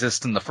shouldn't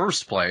exist in the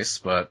first place,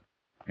 but,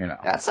 you know.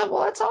 That's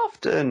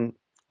often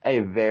a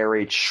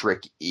very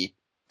tricky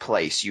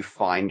place you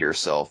find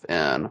yourself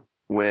in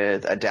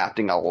with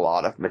adapting a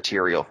lot of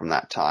material from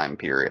that time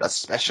period,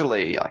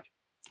 especially like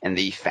in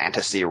the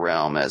fantasy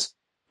realm, as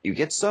you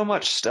get so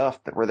much stuff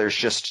where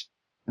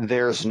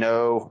there's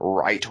no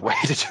right way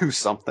to do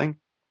something.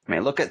 I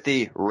mean, look at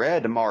the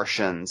Red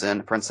Martians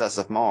in Princess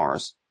of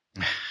Mars.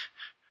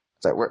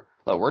 So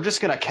we're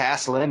just gonna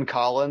cast Lynn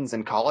Collins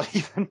and call it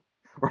even.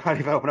 We're not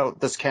even opening up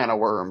this can of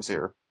worms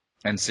here.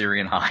 And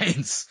Syrian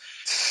Hines.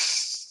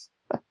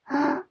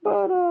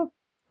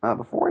 But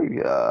before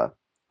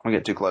we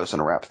get too close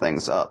and wrap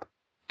things up,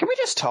 can we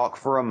just talk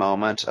for a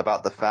moment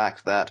about the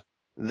fact that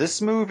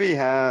this movie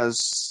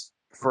has,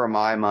 for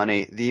my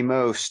money, the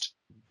most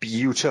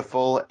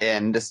beautiful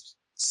end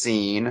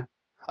scene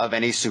of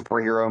any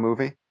superhero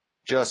movie?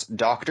 Just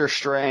Doctor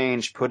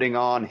Strange putting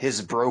on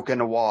his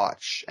broken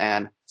watch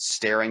and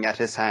staring at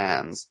his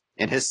hands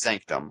in his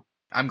sanctum.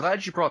 I'm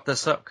glad you brought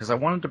this up, because I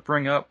wanted to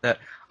bring up that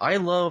I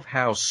love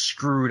how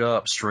screwed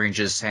up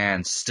Strange's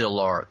hands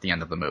still are at the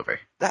end of the movie.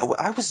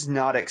 I was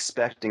not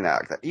expecting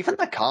that. Even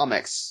the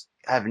comics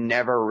have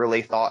never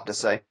really thought to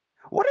say,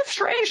 what if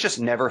Strange just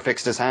never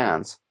fixed his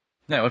hands?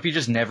 No, if he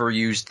just never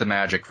used the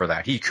magic for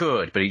that. He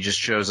could, but he just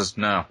chose us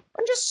no.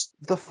 And just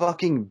the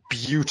fucking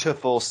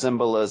beautiful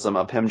symbolism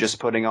of him just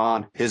putting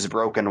on his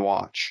broken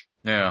watch.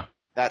 Yeah.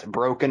 That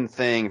broken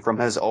thing from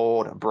his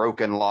old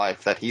broken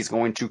life that he's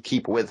going to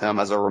keep with him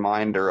as a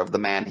reminder of the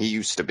man he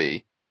used to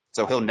be.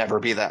 So he'll never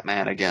be that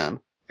man again.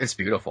 It's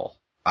beautiful.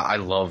 I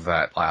love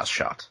that last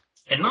shot.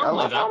 And not I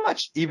only love that, how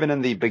much, even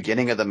in the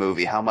beginning of the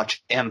movie, how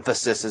much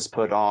emphasis is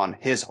put on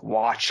his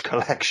watch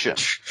collection.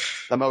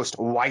 The most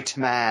white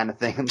man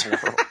thing in the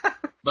world.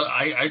 but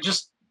I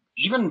just,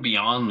 even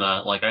beyond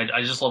that, like,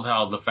 I just love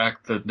how the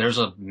fact that there's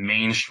a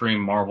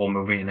mainstream Marvel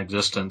movie in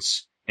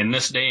existence in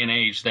this day and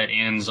age that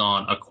ends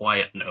on a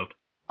quiet note.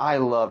 I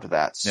loved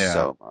that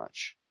so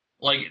much.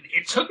 Like,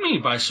 it took me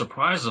by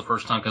surprise the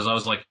first time, because I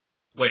was like,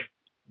 wait,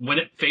 when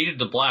it faded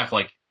to black,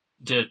 like,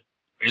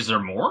 is there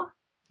more?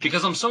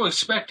 Because I'm so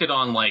expected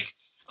on, like,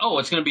 oh,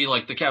 it's going to be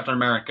like the Captain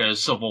America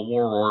Civil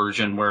War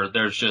origin where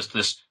there's just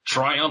this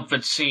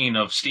triumphant scene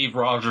of Steve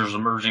Rogers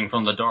emerging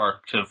from the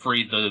dark to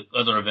free the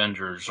other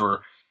Avengers,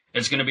 or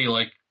it's going to be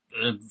like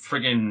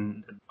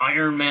friggin'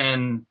 Iron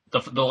Man,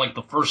 the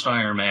first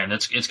Iron Man.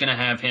 It's going to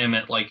have him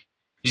at, like,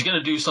 he's going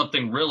to do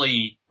something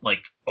really,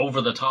 like,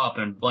 over the top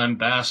and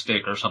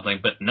bombastic or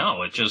something, but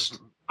no, it just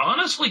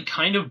honestly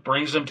kind of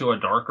brings him to a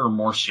darker,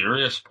 more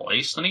serious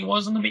place than he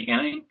was in the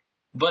beginning.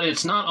 But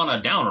it's not on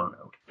a downer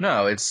note.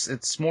 No,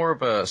 it's more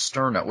of a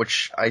stern note,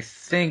 which I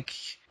think,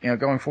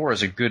 going forward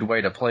is a good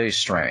way to play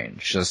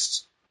Strange.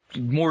 Just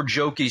more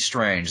jokey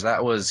Strange.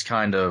 That was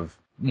kind of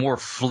more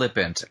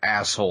flippant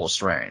asshole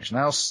Strange.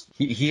 Now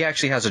he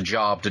actually has a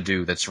job to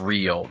do that's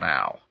real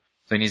now.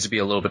 So he needs to be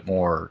a little bit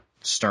more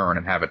stern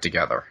and have it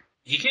together.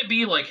 He can't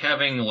be like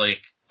having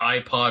like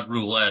iPod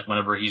roulette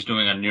whenever he's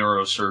doing a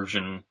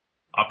neurosurgeon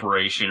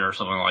operation or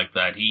something like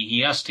that.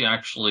 He has to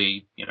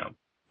actually,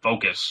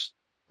 focus.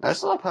 I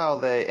just love how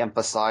they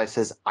emphasize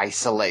his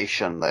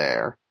isolation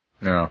there.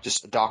 Yeah.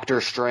 Just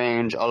Doctor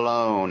Strange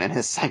alone in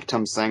his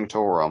sanctum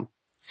sanctorum.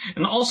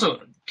 And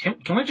also,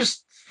 can we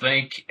just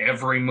thank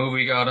every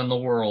movie god in the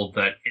world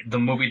that the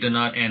movie did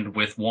not end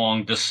with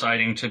Wong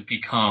deciding to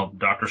become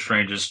Doctor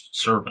Strange's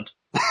servant?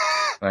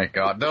 Thank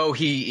God. Though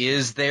he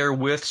is there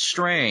with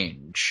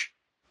Strange.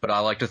 But I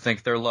like to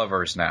think they're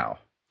lovers now.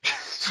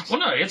 Well,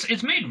 no,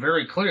 it's made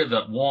very clear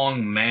that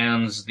Wong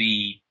mans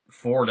the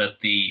fort at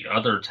the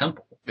other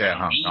temple.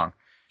 Yeah,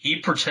 he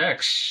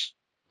protects,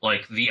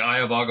 like, the Eye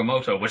of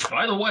Agamotto, which,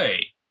 by the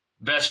way,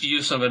 best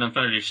use of an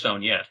Infinity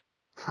Stone yet.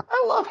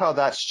 I love how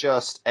that's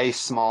just a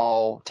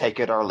small take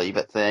it or leave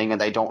it thing, and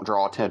they don't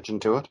draw attention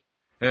to it.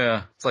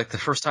 Yeah, it's like the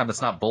first time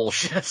that's not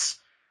bullshit.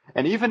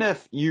 And even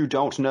if you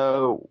don't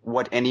know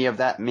what any of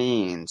that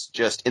means,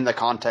 just in the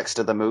context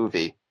of the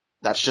movie,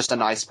 that's just a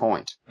nice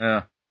point.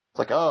 Yeah. It's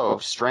like, oh,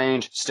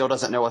 Strange still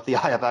doesn't know what the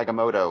Eye of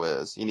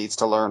Agamotto is. He needs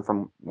to learn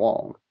from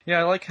Wong.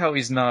 Yeah, I like how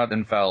he's not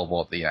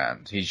infallible at the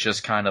end. He's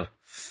just kind of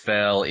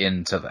fell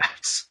into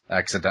that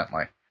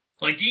accidentally.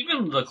 Like,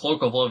 even the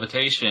Cloak of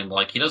Levitation,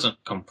 like, he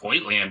doesn't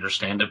completely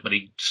understand it, but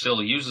he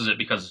still uses it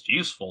because it's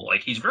useful.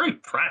 Like, he's very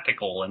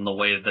practical in the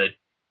way that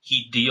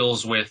he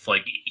deals with,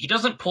 like, he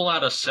doesn't pull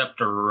out a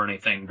scepter or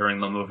anything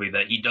during the movie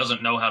that he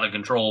doesn't know how to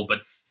control, but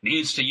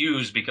needs to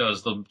use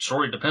because the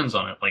story depends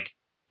on it. Like,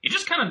 he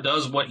just kind of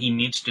does what he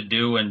needs to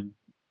do and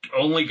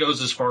only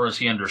goes as far as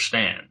he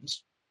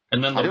understands.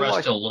 And then the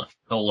rest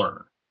he'll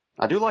learn.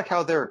 I do like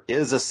how there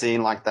is a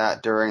scene like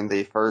that during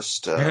the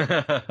first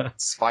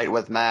fight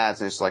with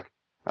Mads, and it's like,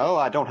 oh,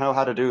 I don't know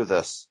how to do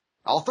this.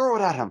 I'll throw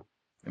it at him.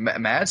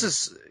 Mads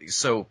is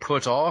so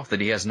put off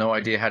that he has no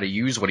idea how to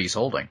use what he's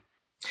holding.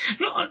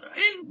 No,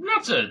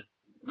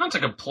 not to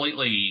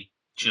completely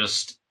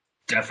just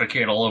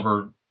defecate all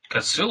over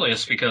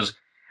Kaecilius, because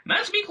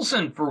Mads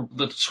Mikkelsen, for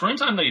the screen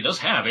time that he does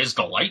have, is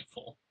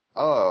delightful.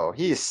 Oh,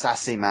 he's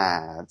sassy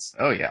Mads.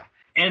 Oh, yeah.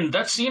 And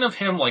that scene of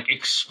him, like,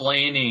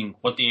 explaining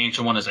what the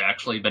Ancient One has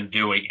actually been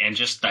doing, and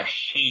just the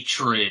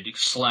hatred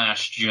 /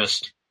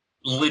 just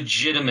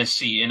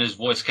legitimacy in his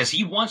voice, because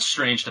he wants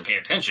Strange to pay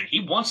attention. He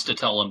wants to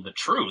tell him the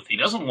truth. He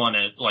doesn't want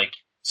to, like,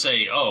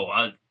 say,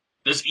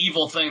 this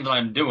evil thing that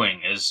I'm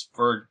doing is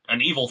for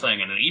an evil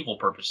thing and an evil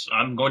purpose.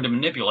 I'm going to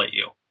manipulate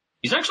you.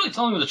 He's actually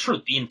telling him the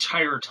truth the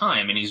entire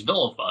time, and he's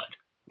vilified.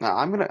 Now,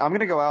 I'm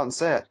gonna go out and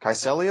say it.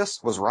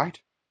 Kaecilius was right.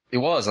 It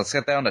was. Let's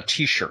get that on a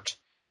t-shirt.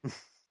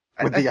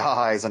 With the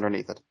eyes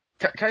underneath it.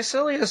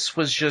 Kaecilius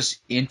was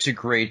just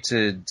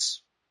integrated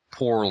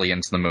poorly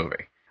into the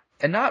movie.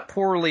 And not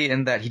poorly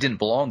in that he didn't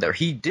belong there.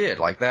 He did.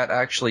 Like, that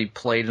actually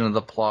played into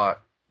the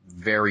plot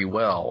very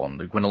well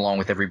and went along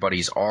with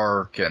everybody's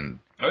arc. And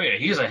oh, yeah,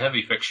 he's a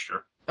heavy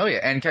fixture. Oh, yeah,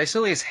 and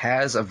Kaecilius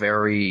has a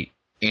very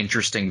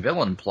interesting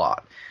villain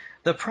plot.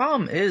 The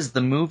problem is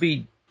the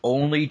movie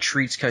only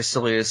treats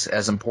Kaecilius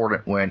as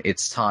important when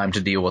it's time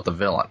to deal with the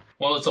villain.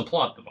 Well, it's a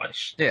plot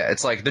device. Yeah,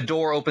 it's like the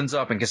door opens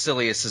up and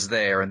Kaecilius is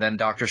there, and then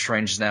Doctor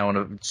Strange is now in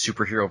a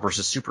superhero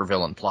versus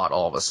supervillain plot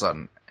all of a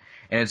sudden.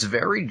 And it's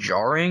very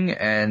jarring,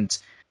 and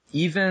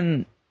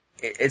even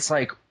it's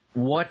like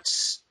what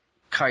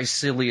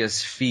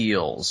Kaecilius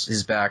feels,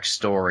 his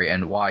backstory,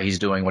 and why he's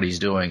doing what he's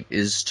doing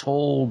is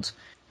told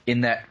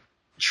in that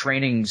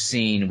training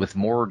scene with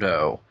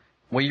Mordo,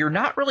 where you're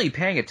not really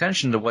paying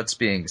attention to what's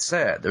being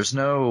said. There's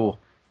no...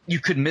 You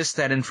could miss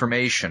that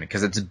information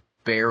because it's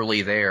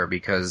barely there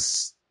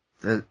because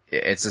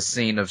it's a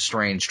scene of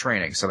Strange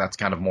training, so that's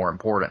kind of more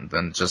important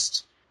than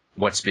just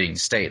what's being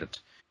stated.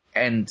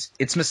 And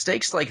it's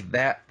mistakes like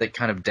that that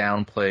kind of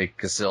downplay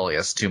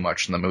Kaecilius too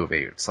much in the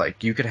movie. It's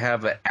like you could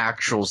have an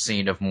actual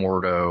scene of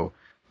Mordo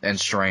and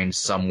Strange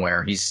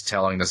somewhere. He's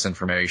telling this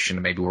information,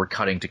 and maybe we're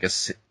cutting to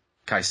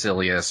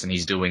Kaecilius and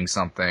he's doing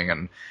something,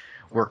 and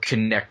we're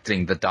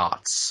connecting the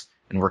dots,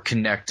 and we're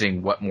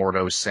connecting what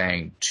Mordo's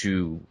saying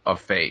to a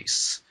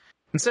face.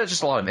 Instead of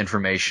just a lot of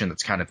information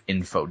that's kind of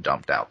info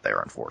dumped out there,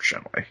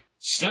 unfortunately.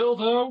 Still,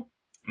 though,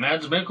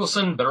 Mads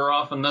Mikkelsen better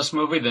off in this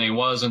movie than he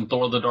was in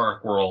Thor: The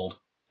Dark World,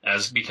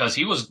 because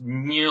he was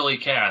nearly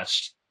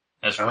cast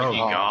as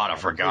freaking God, I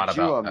forgot about that.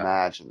 Could you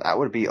imagine? That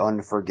would be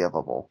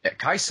unforgivable. Yeah,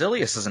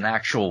 Kaecilius is an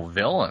actual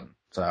villain,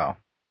 so...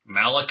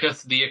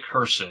 Malekith the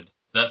Accursed.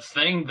 That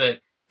thing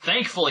that,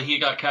 thankfully, he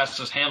got cast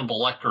as Hannibal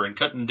Lecter and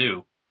couldn't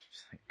do.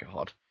 Thank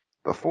God.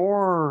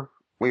 Before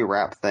we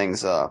wrap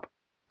things up,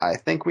 I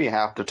think we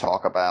have to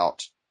talk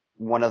about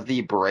one of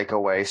the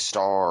breakaway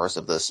stars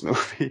of this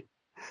movie.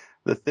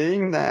 The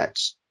thing that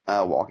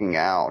walking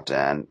out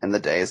and in the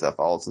days that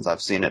followed since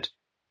I've seen it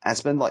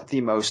has been like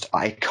the most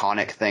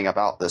iconic thing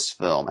about this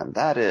film, and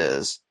that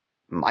is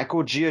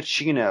Michael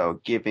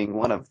Giacchino giving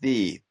one of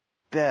the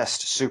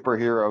best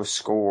superhero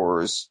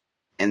scores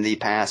in the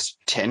past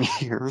 10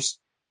 years.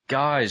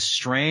 Guys,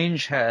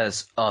 Strange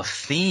has a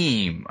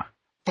theme.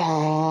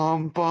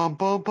 Bum, bum,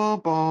 bum, bum,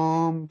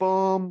 bum,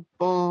 bum,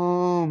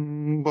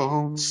 bum,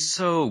 bum.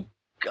 So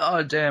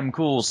goddamn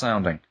cool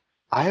sounding.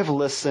 I have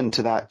listened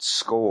to that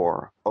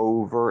score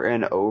over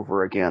and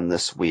over again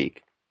this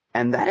week,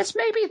 and that is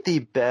maybe the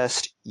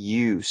best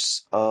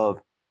use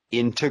of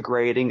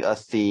integrating a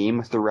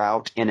theme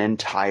throughout an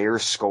entire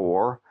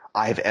score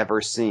I've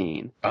ever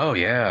seen. Oh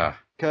yeah.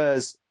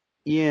 Because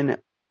in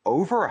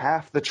over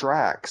half the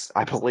tracks,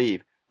 I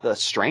believe, the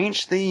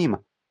Strange theme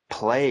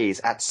plays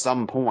at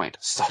some point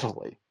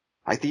subtly.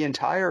 Like the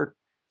entire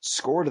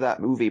score to that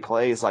movie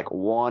plays like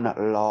one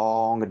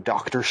long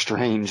Doctor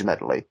Strange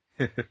medley.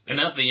 And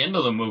at the end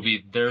of the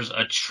movie, there's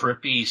a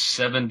trippy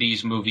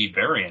 70s movie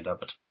variant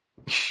of it.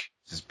 This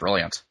is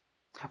brilliant.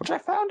 Which I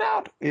found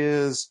out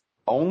is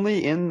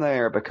only in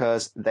there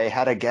because they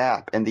had a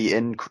gap in the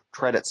end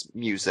credits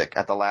music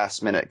at the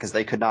last minute because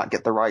they could not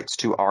get the rights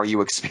to Are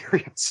You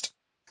Experienced?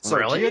 So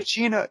Really?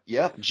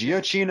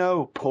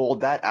 Giacchino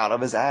pulled that out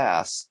of his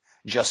ass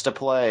just to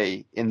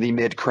play in the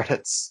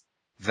mid-credits.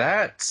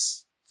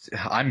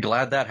 I'm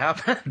glad that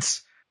happened.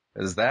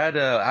 Because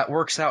that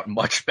works out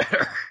much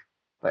better.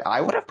 Like,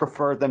 I would have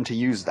preferred them to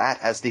use that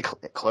as the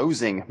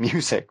closing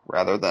music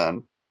rather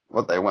than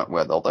what they went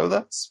with, although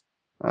that's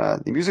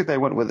the music they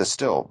went with is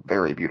still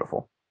very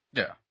beautiful.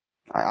 Yeah.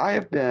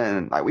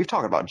 We've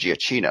talked about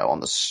Giacchino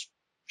on this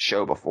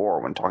show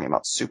before when talking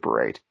about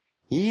Super 8.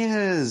 He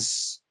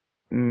is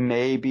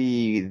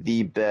maybe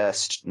the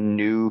best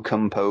new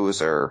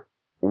composer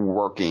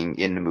working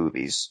in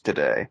movies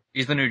today.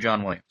 He's the new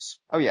John Williams.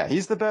 Oh yeah,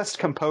 he's the best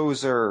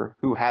composer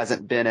who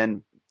hasn't been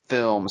in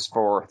films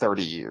for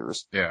 30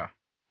 years. Yeah.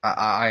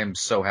 I am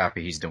so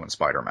happy he's doing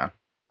Spider-Man.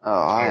 Oh,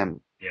 I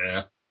am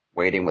Yeah.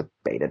 waiting with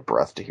bated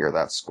breath to hear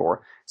that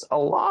score. A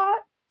lot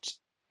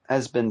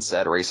has been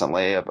said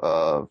recently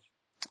of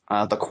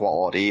the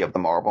quality of the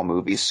Marvel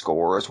movie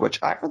scores,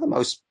 which I, for the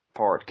most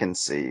part,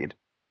 concede.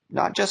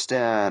 Not just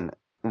in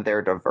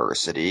their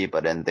diversity,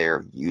 but in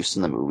their use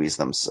in the movies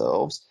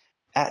themselves.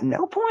 At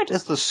no point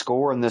is the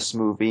score in this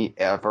movie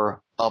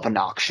ever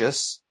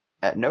obnoxious.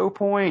 At no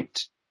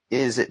point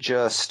is it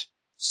just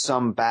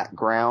some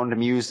background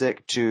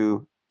music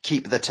to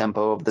keep the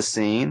tempo of the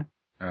scene.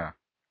 Yeah.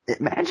 It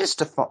manages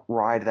to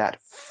ride that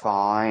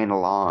fine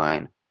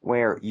line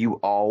where you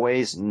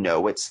always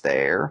know it's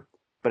there,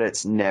 but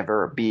it's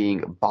never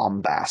being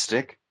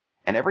bombastic.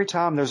 And every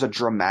time there's a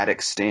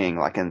dramatic sting,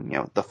 like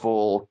in, the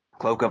full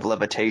Cloak of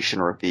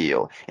Levitation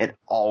reveal, it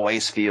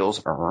always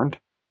feels earned.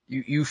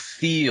 You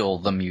feel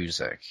the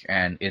music,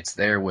 and it's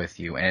there with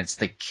you, and it's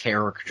the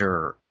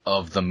character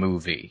of the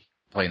movie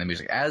playing the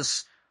music,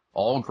 as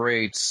all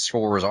great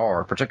scores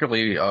are,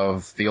 particularly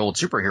of the old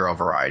superhero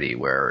variety,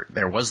 where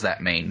there was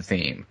that main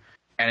theme.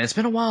 And it's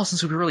been a while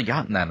since we've really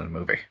gotten that in a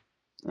movie.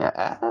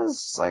 Yeah,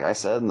 as, like I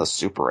said in the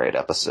Super 8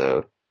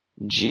 episode,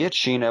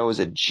 Giacchino is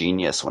a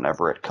genius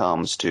whenever it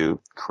comes to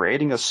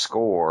creating a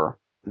score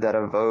that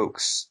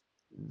evokes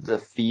the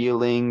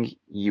feeling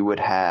you would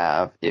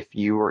have if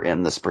you were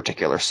in this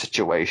particular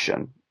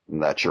situation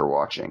that you're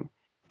watching.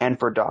 And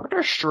for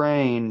Doctor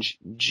Strange,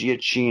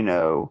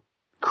 Giacchino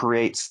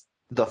creates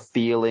the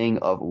feeling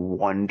of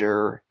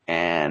wonder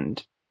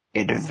and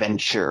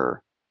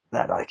adventure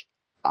that,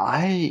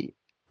 I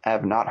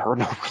have not heard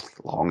in a really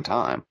long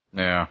time.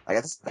 Yeah.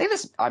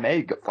 I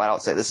may flat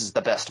out say this is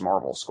the best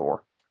Marvel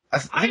score. I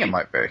think it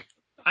might be.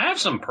 I have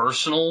some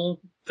personal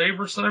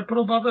favorites that I put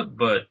above it,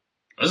 but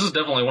this is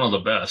definitely one of the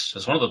best.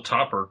 It's one of the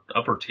top or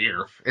upper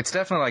tier. It's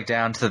definitely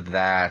down to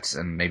that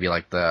and maybe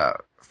the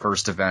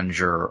First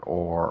Avenger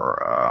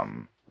or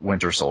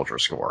Winter Soldier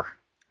score.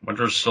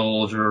 Winter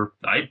Soldier.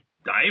 I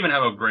even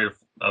have a great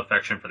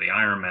affection for the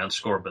Iron Man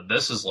score, but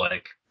this is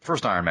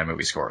First Iron Man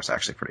movie score is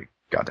actually pretty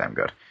goddamn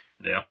good.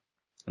 Yeah.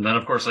 And then,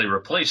 of course, they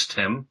replaced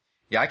him.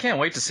 Yeah, I can't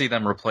wait to see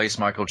them replace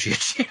Michael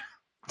Giacchino.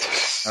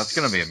 That's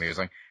going to be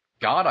amusing.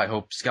 God, I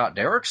hope Scott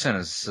Derrickson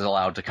is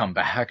allowed to come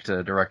back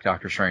to direct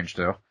Doctor Strange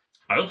too.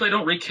 I hope they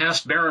don't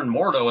recast Baron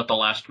Mordo at the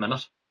last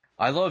minute.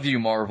 I love you,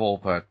 Marvel,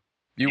 but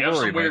you have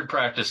worry, some weird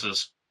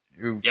practices.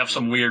 You have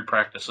some weird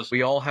practices.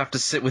 We all have to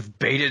sit with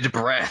bated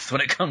breath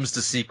when it comes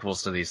to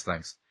sequels to these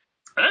things.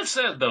 That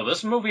said, though,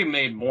 this movie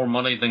made more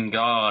money than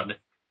God,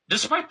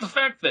 despite the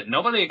fact that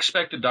nobody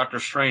expected Doctor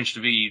Strange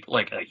to be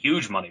a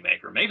huge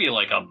moneymaker. Maybe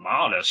a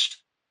modest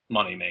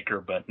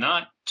moneymaker, but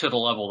not to the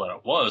level that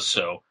it was,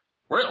 so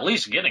we're at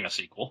least getting a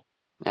sequel.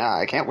 Yeah,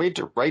 I can't wait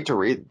to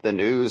read the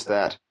news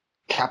that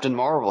Captain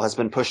Marvel has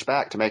been pushed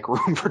back to make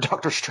room for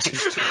Doctor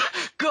Strange.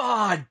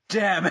 God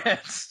damn it!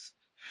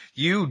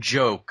 You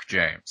joke,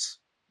 James.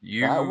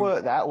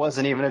 That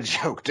wasn't even a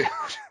joke, dude.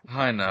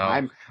 I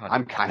know.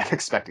 I'm kind of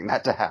expecting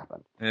that to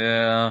happen.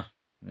 Yeah.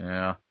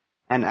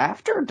 And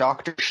after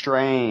Doctor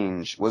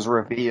Strange was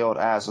revealed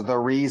as the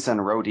reason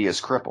Rhodey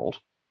is crippled,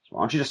 so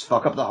why don't you just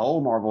fuck up the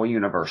whole Marvel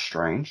universe,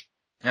 Strange?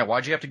 Yeah,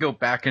 why'd you have to go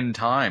back in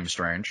time,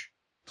 Strange?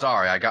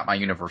 Sorry, I got my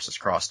universes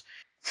crossed.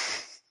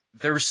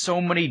 There's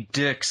so many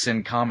dicks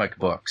in comic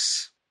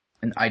books.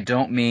 And I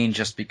don't mean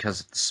just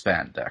because of the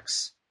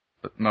spandex.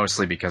 but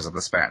mostly because of the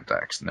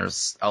spandex. And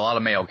there's a lot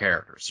of male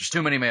characters. There's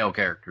too many male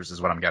characters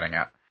is what I'm getting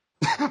at.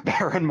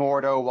 Baron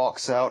Mordo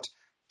walks out.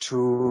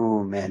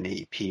 Too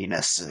many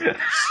penises.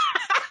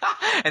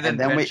 and then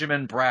then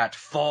Benjamin Bratt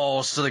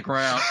falls to the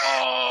ground.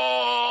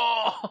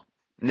 Oh!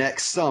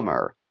 Next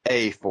summer,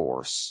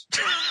 A-Force.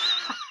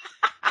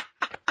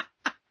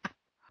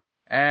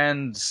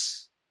 And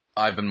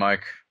I've been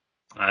Mike.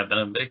 I've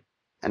been MB.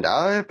 And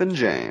I've been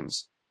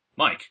James.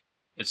 Mike,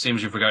 it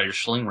seems you forgot your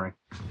sling ring.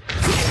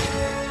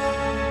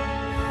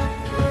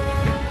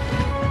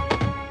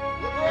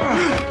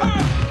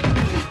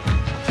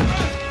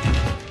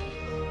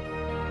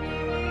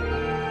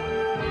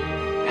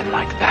 And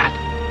like that,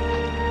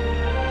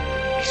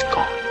 he's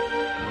gone.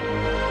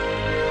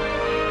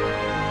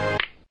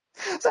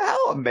 So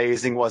how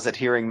amazing was it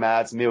hearing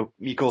Mads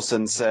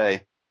Mikkelsen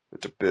say,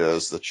 "It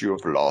appears that you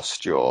have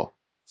lost your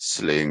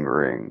sling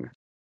ring."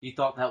 You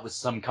thought that was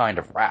some kind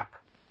of rap.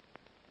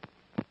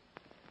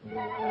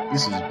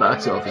 This is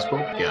Box Office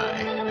Pulp Guy,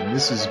 and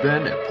this has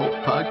been a Pulp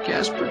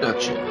Podcast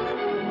production.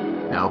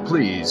 Now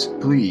please,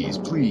 please,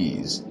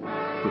 please,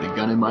 put a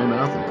gun in my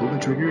mouth and pull the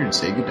trigger and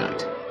say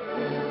goodnight.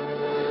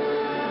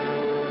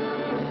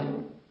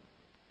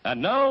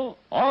 And now,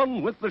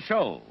 on with the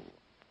show.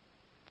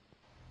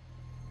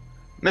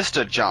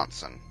 Mr.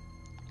 Johnson,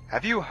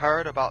 have you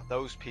heard about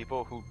those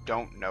people who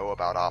don't know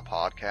about our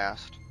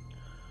podcast?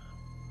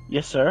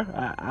 Yes, sir.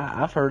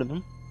 I've heard of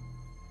them.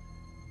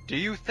 Do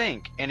you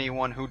think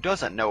anyone who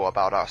doesn't know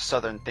about our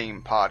Southern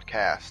Theme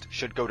podcast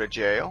should go to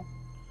jail?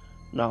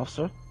 No,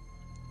 sir.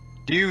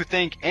 Do you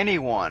think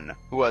anyone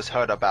who has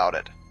heard about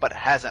it but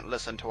hasn't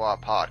listened to our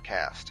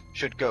podcast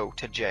should go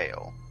to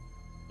jail?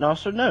 No,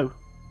 sir, no.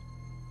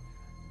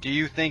 Do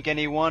you think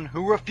anyone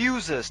who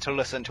refuses to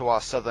listen to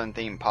our Southern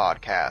Theme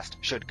podcast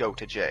should go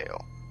to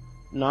jail?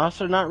 No,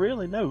 sir, not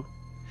really, no.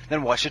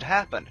 Then what should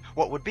happen?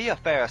 What would be a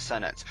fair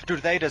sentence? Do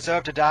they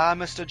deserve to die,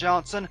 Mr.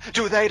 Johnson?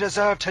 Do they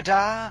deserve to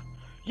die?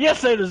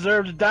 Yes, they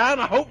deserve to die,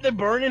 and I hope they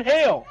burn in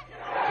hell.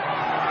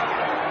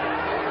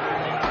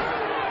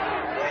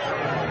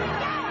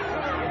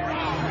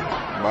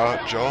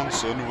 Matt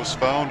Johnson was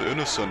found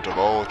innocent of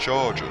all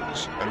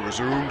charges and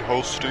resumed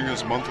hosting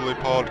his monthly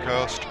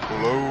podcast,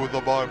 Below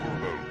the Bible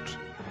Belt.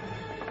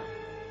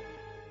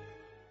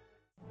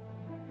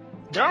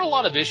 There are a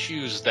lot of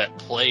issues that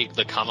plague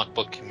the comic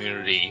book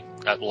community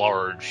at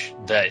large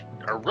that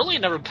are really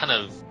never kind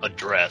of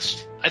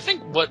addressed. I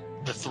think what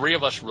the three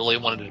of us really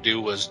wanted to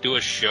do was do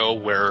a show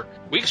where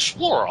we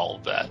explore all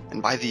of that.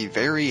 And by the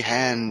very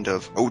hand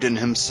of Odin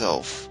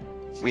himself,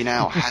 we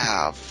now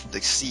have the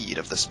seed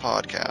of this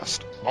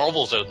podcast.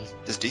 Marvel's Odin.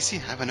 Does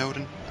DC have an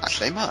Odin?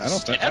 They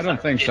must. I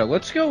don't think so.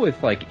 Let's go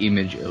with, like,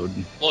 Image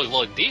Odin.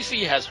 Look,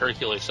 DC has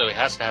Hercules, so he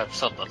has to have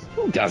something.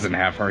 Who doesn't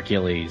have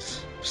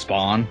Hercules?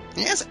 Spawn?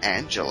 He has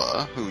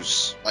Angela,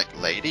 who's, like,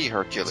 Lady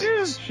Hercules.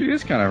 Yeah, she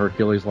is kind of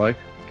Hercules-like.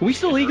 Can we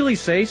still legally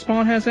say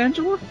Spawn has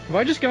Angela? Have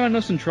I just gotten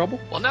us in trouble?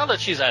 Well, now that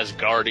she's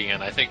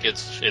Asgardian, I think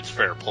it's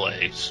fair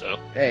play, so...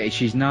 Hey,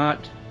 she's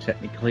not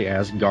technically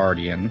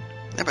Asgardian.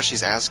 Yeah, but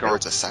she's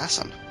Asgard's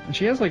assassin. And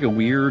she has, like, a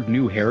weird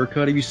new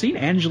haircut. Have you seen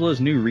Angela's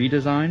new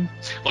redesign?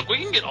 Look, we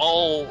can get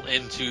all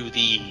into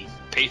the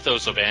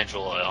pathos of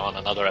Angela on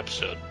another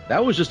episode.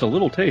 That was just a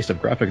little taste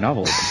of graphic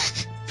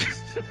novelism.